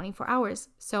again in 24 hours.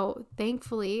 So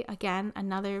thankfully, again,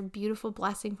 another beautiful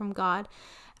blessing from God.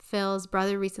 Phil's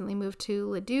brother recently moved to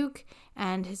Leduc,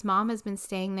 and his mom has been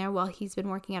staying there while he's been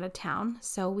working out of town.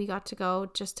 So we got to go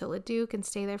just to Leduc and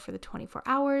stay there for the 24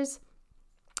 hours,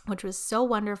 which was so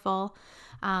wonderful.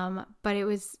 But it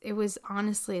was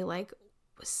honestly like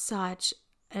such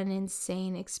an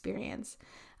insane experience.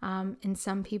 In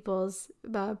some people's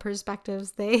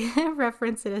perspectives, they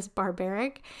reference it as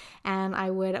barbaric, and I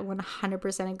would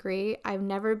 100% agree. I've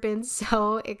never been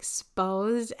so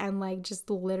exposed and like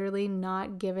just literally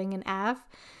not giving an F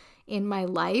in my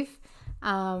life.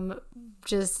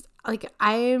 Just like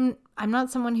I'm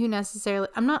not someone who necessarily,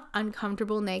 I'm not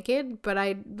uncomfortable naked, but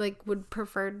I like would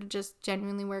prefer to just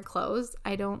genuinely wear clothes.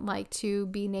 I don't like to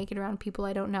be naked around people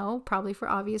I don't know, probably for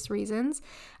obvious reasons,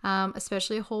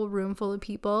 especially a whole room full of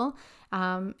people.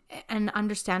 And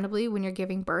understandably, when you're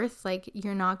giving birth, like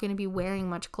you're not going to be wearing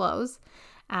much clothes,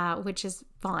 which is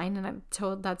fine. And I'm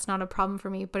told that's not a problem for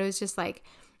me, but it was just like,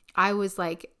 I was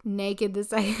like naked the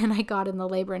second I got in the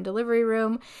labor and delivery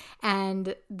room,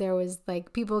 and there was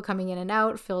like people coming in and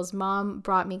out. Phil's mom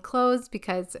brought me clothes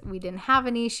because we didn't have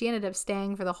any. She ended up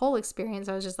staying for the whole experience.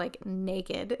 I was just like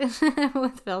naked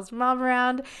with Phil's mom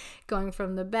around, going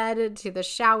from the bed to the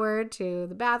shower to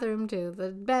the bathroom to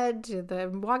the bed to the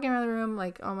walking around the room,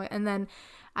 like, oh my. And then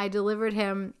I delivered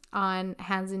him on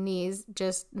hands and knees,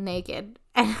 just naked.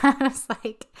 And I was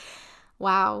like,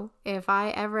 wow, if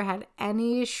I ever had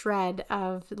any shred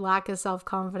of lack of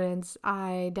self-confidence,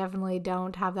 I definitely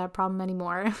don't have that problem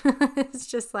anymore. It's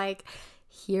just like,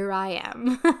 here I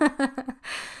am.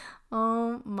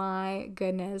 Oh my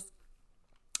goodness.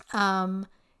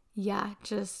 Yeah,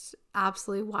 just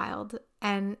absolutely wild.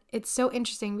 And it's so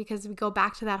interesting because we go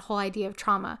back to that whole idea of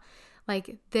trauma.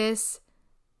 Like, this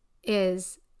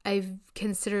is a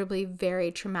considerably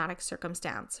very traumatic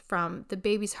circumstance, from the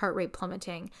baby's heart rate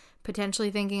plummeting, potentially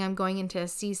thinking I'm going into a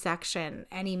C-section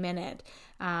any minute,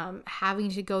 having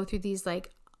to go through these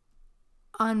like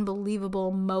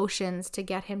unbelievable motions to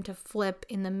get him to flip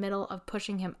in the middle of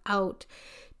pushing him out,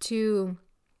 to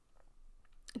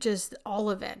just all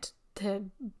of it,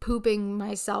 to pooping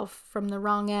myself from the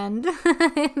wrong end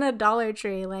in a Dollar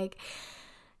Tree. Like,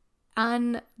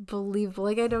 unbelievable.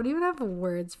 Like, I don't even have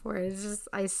words for it. It's just,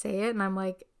 I say it and I'm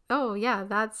like, oh yeah,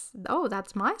 that's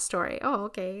my story. Oh,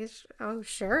 okay. Oh,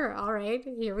 sure. All right,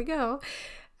 here we go.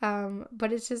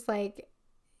 But it's just like,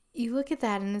 you look at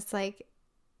that and it's like,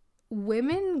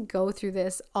 women go through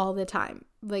this all the time.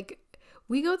 Like,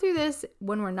 We go through this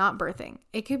when we're not birthing.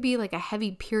 It could be like a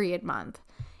heavy period month,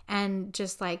 and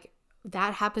just like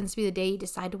that happens to be the day you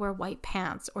decide to wear white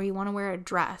pants, or you want to wear a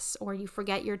dress, or you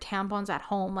forget your tampons at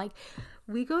home. Like,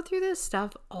 we go through this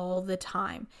stuff all the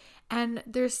time. And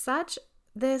there's such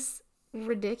this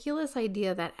ridiculous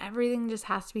idea that everything just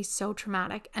has to be so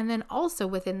traumatic. And then also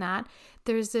within that,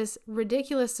 there's this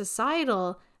ridiculous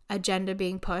societal agenda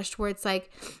being pushed where it's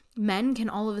like men can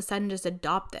all of a sudden just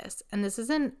adopt this. And this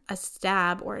isn't a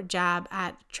stab or a jab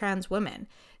at trans women.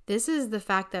 This is the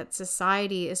fact that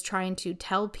society is trying to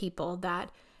tell people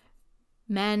that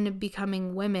men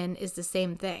becoming women is the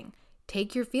same thing.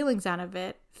 Take your feelings out of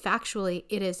it. Factually,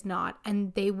 it is not.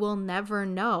 And they will never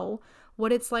know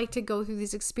what it's like to go through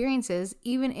these experiences,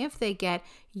 even if they get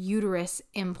uterus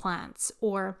implants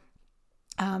or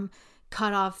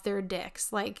cut off their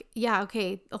dicks. Like, yeah,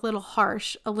 okay, a little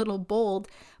harsh, a little bold,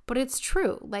 but it's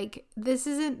true. Like, this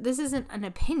isn't an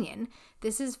opinion.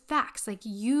 This is facts. Like,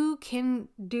 you can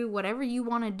do whatever you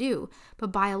want to do,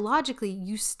 but biologically,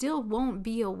 you still won't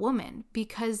be a woman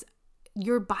because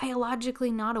you're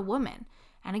biologically not a woman.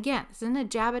 And again, this isn't a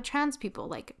jab at trans people.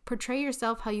 Like, portray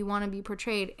yourself how you want to be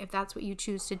portrayed if that's what you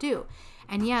choose to do.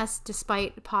 And yes,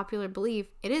 despite popular belief,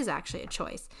 it is actually a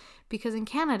choice. Because in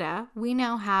Canada, we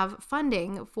now have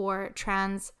funding for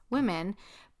trans women,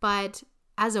 but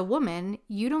as a woman,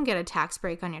 you don't get a tax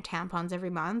break on your tampons every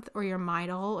month, or your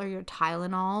Midol, or your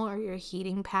Tylenol, or your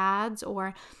heating pads,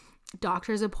 or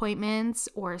doctor's appointments,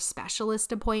 or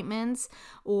specialist appointments,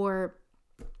 or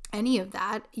any of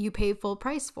that. You pay full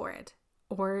price for it.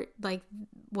 Or like,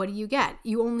 what do you get?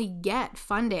 You only get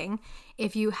funding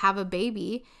if you have a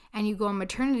baby and you go on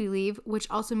maternity leave, which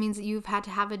also means that you've had to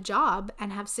have a job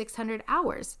and have 600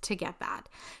 hours to get that.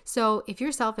 So if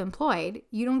you're self-employed,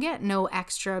 you don't get no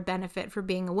extra benefit for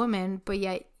being a woman, but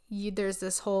yet there's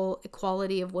this whole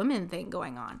equality of women thing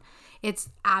going on. It's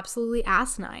absolutely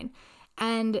asinine.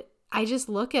 And I just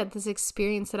look at this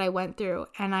experience that I went through,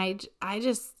 and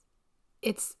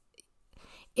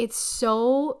it's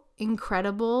so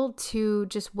incredible to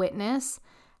just witness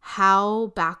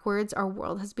how backwards our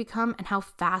world has become and how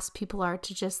fast people are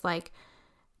to just like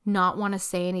not want to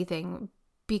say anything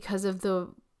because of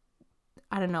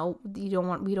I don't know, we don't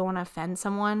want to offend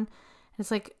someone. It's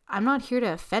like, I'm not here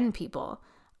to offend people.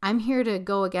 I'm here to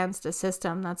go against a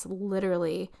system that's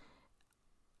literally,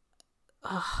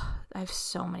 I have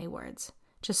so many words,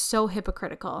 just so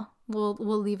hypocritical. We'll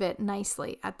leave it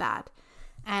nicely at that.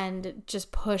 And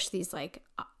just push these like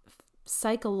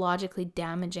psychologically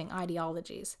damaging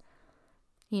ideologies.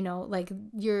 You know, like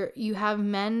you have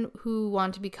men who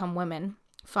want to become women,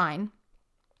 fine.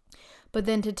 But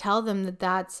then to tell them that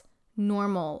that's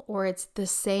normal, or it's the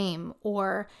same,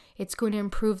 or it's going to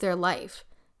improve their life,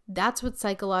 that's what's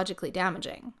psychologically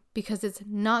damaging, because it's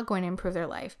not going to improve their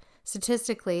life.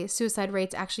 Statistically, suicide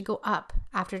rates actually go up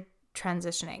after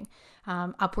transitioning,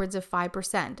 upwards of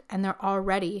 5%, and they're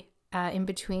already in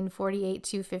between 48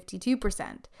 to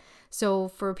 52%. So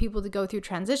for people to go through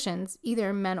transitions,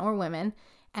 either men or women,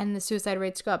 and the suicide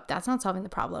rates go up, that's not solving the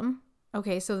problem.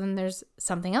 Okay, so then there's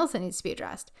something else that needs to be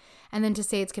addressed. And then to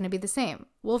say it's going to be the same.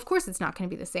 Well, of course it's not going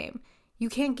to be the same. You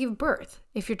can't give birth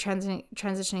if you're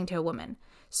transitioning to a woman.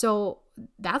 So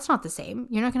that's not the same.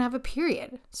 You're not going to have a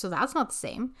period. So that's not the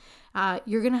same.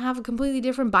 You're going to have a completely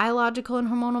different biological and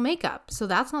hormonal makeup. So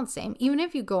that's not the same, even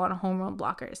if you go on hormone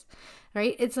blockers,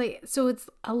 right? It's like, so it's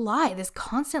a lie, this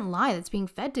constant lie that's being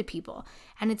fed to people.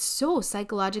 And it's so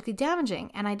psychologically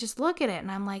damaging. And I just look at it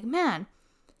and I'm like, man,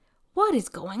 what is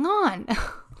going on?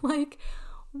 Like,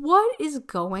 what is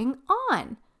going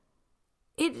on?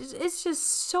 It's just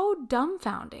so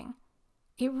dumbfounding.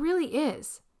 It really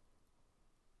is.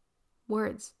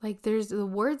 Words. Like, the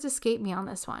words escape me on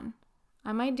this one.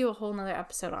 I might do a whole nother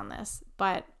episode on this,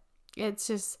 but it's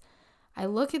just, I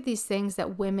look at these things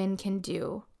that women can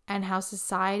do and how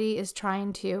society is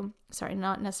trying to,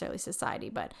 not necessarily society,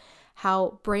 but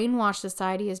how brainwashed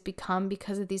society has become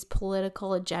because of these political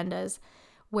agendas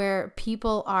where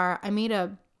people are, I made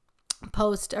a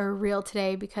post or a reel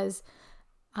today because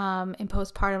in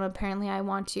postpartum, apparently I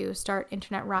want to start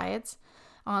internet riots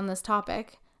on this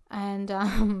topic.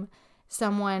 And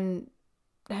someone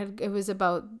it was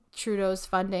about Trudeau's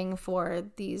funding for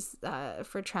these,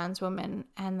 for trans women.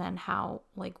 And then how,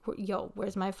 like, yo,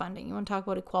 where's my funding? You want to talk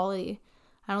about equality?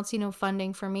 I don't see no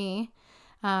funding for me.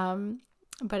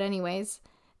 But anyways,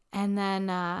 and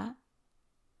then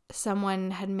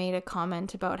someone had made a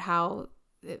comment about how,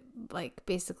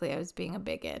 basically I was being a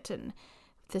bigot and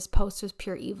this post was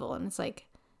pure evil. And it's like,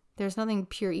 there's nothing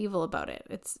pure evil about it.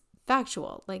 It's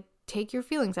factual. Like, take your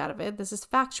feelings out of it. This is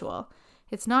factual.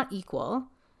 It's not equal.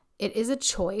 it is a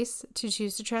choice to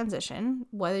choose to transition,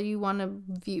 whether you want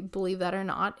to believe that or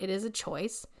not. It is a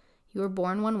choice. You were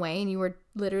born one way and you were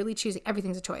literally choosing.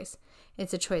 Everything's a choice.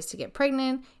 It's a choice to get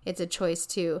pregnant. It's a choice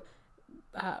to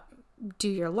do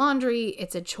your laundry.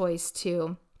 It's a choice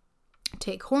to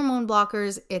take hormone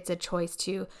blockers. It's a choice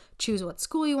to choose what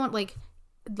school you want. Like,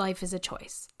 life is a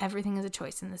choice. Everything is a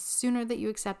choice. And the sooner that you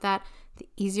accept that, the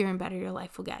easier and better your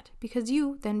life will get, because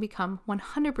you then become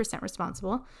 100%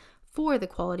 responsible for the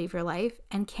quality of your life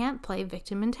and can't play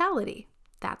victim mentality.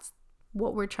 That's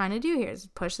what we're trying to do here, is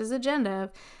push this agenda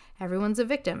of everyone's a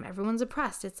victim, everyone's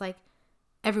oppressed. It's like,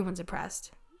 everyone's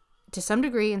oppressed to some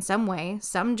degree, in some way,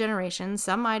 some generation,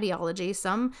 some ideology,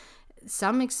 some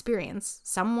experience.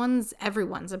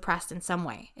 Everyone's oppressed in some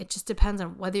way. It just depends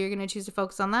on whether you're going to choose to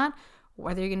focus on that or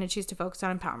whether you're going to choose to focus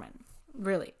on empowerment.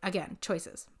 Really, again,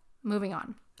 choices. Moving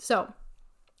on. So,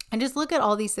 and just look at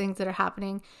all these things that are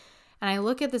happening. And I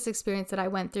look at this experience that I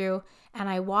went through, and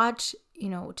I watch,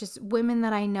 just women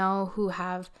that I know who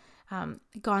have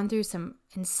gone through some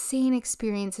insane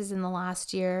experiences in the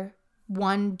last year.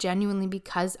 One, genuinely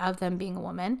because of them being a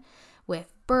woman,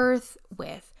 with birth,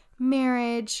 with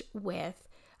marriage, with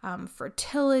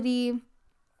fertility,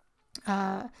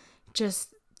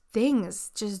 just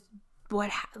things, just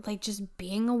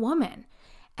being a woman.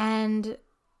 And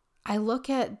I look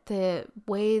at the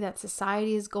way that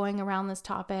society is going around this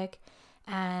topic,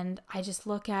 and I just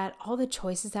look at all the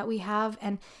choices that we have.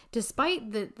 And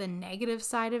despite the negative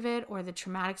side of it, or the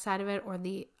traumatic side of it, or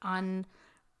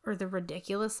the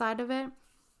ridiculous side of it,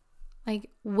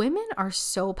 like, women are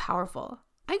so powerful.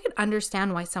 I could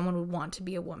understand why someone would want to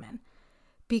be a woman,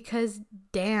 because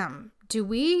damn, do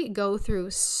we go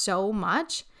through so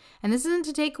much. And this isn't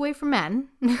to take away from men.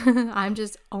 I'm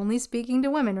just only speaking to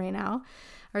women right now,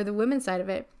 or the women's side of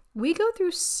it. We go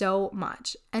through so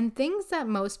much, and things that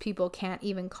most people can't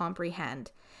even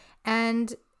comprehend.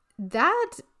 And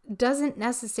that doesn't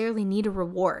necessarily need a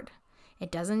reward.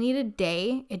 It doesn't need a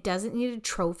day. It doesn't need a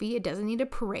trophy. It doesn't need a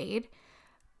parade.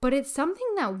 But it's something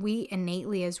that we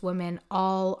innately as women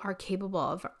all are capable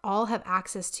of, all have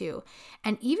access to.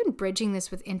 And even bridging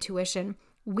this with intuition,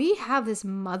 we have this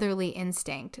motherly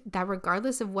instinct that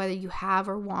regardless of whether you have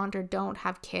or want or don't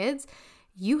have kids,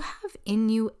 you have in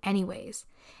you anyways.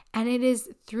 And it is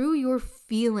through your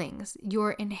feelings,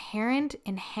 your inherent,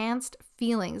 enhanced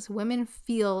feelings. Women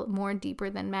feel more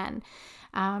deeper than men.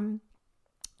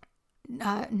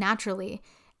 Naturally,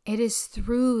 it is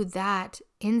through that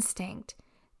instinct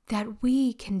that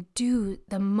we can do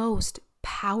the most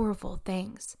powerful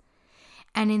things.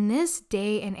 And in this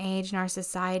day and age in our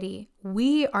society,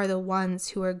 we are the ones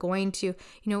who are going to,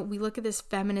 we look at this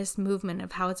feminist movement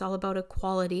of how it's all about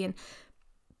equality and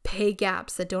pay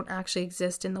gaps that don't actually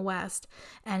exist in the West.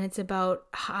 And it's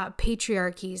about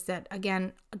patriarchies that,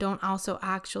 again, don't also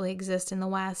actually exist in the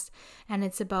West. And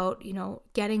it's about,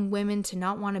 getting women to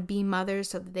not want to be mothers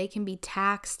so that they can be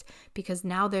taxed, because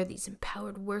now they're these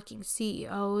empowered working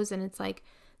CEOs. And it's like,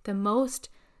 the most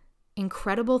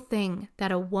incredible thing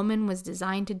that a woman was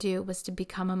designed to do was to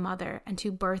become a mother and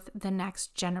to birth the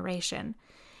next generation.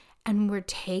 And we're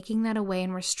taking that away,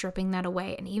 and we're stripping that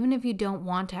away. And even if you don't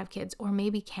want to have kids, or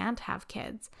maybe can't have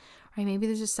kids, right? Maybe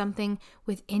there's just something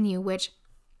within you, which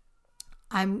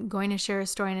I'm going to share a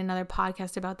story in another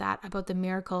podcast about that, about the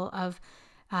miracle of,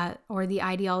 or the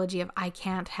ideology of I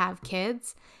can't have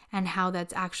kids, and how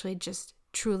that's actually just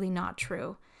truly not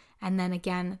true. And then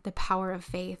again, the power of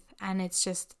faith. And it's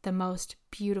just the most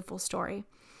beautiful story,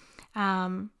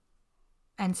 and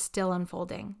still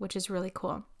unfolding, which is really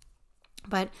cool.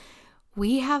 But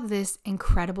we have this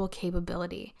incredible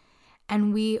capability,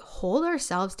 and we hold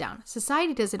ourselves down.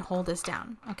 Society doesn't hold us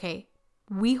down, okay?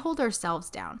 We hold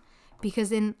ourselves down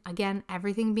because in, again,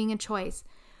 everything being a choice,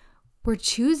 we're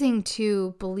choosing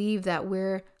to believe that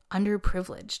we're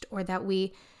underprivileged, or that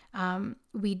we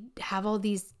have all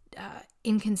these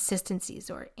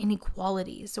inconsistencies or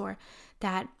inequalities, or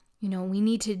that we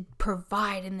need to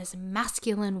provide in this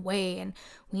masculine way, and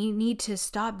we need to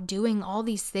stop doing all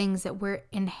these things that we're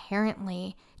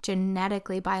inherently,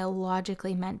 genetically,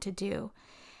 biologically meant to do.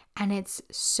 And it's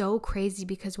so crazy,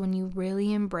 because when you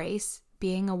really embrace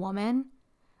being a woman,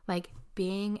 like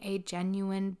being a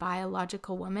genuine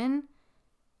biological woman,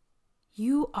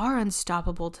 you are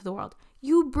unstoppable to the world.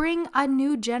 You bring a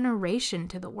new generation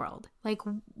to the world. Like,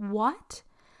 what?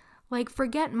 Like,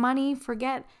 forget money,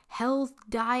 forget health,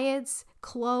 diets,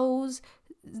 clothes,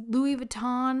 Louis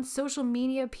Vuitton, social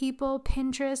media people,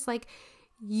 Pinterest. Like,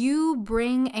 you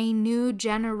bring a new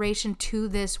generation to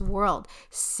this world.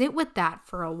 Sit with that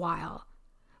for a while.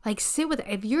 Like sit with it.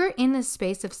 If you're in this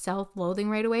space of self-loathing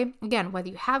right away, again, whether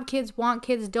you have kids, want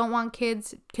kids, don't want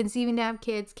kids, conceiving to have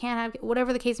kids, can't have,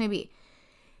 whatever the case may be,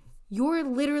 you're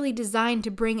literally designed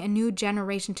to bring a new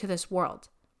generation to this world.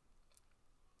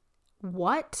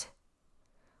 What?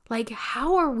 Like,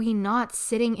 how are we not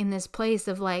sitting in this place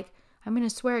of like, I'm going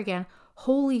to swear again,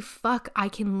 holy fuck, I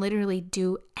can literally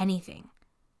do anything.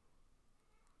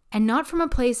 And not from a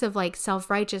place of like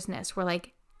self-righteousness where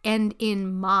like, and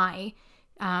in my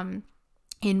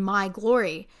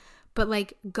glory, but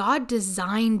like God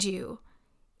designed you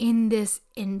in this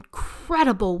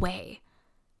incredible way.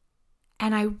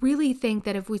 And I really think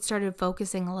that if we started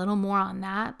focusing a little more on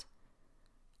that,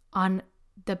 on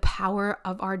the power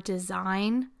of our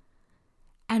design,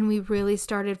 and we really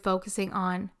started focusing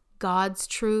on God's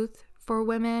truth for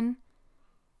women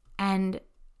and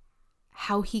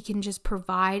how he can just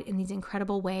provide in these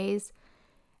incredible ways,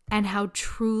 and how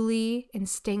truly,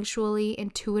 instinctually,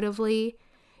 intuitively,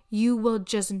 you will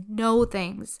just know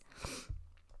things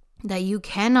that you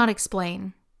cannot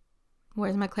explain.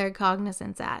 Where's my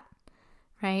claircognizance at?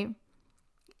 Right?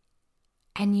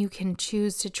 And you can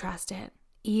choose to trust it,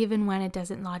 even when it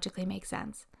doesn't logically make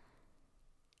sense.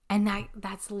 And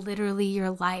that's literally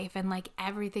your life. And like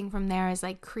everything from there is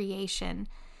like creation.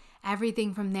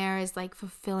 Everything from there is like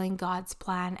fulfilling God's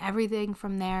plan. Everything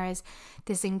from there is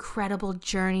this incredible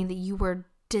journey that you were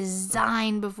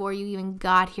designed before you even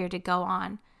got here to go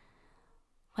on.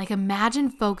 Like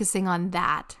imagine focusing on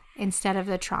that instead of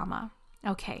the trauma.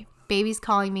 Okay, baby's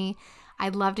calling me.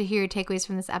 I'd love to hear your takeaways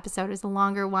from this episode. It's a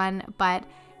longer one, but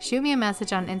shoot me a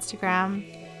message on Instagram.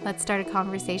 Let's start a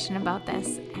conversation about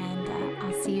this, and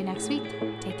I'll see you next week.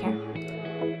 Take care.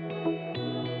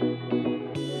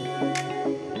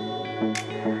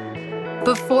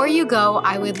 Before you go,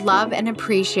 I would love and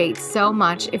appreciate so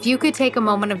much if you could take a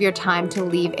moment of your time to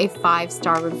leave a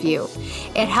 5-star review.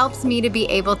 It helps me to be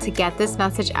able to get this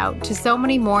message out to so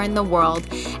many more in the world,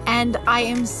 and I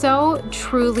am so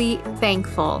truly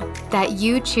thankful that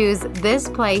you choose this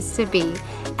place to be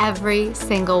every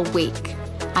single week.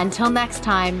 Until next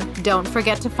time, don't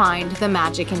forget to find the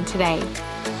magic in today.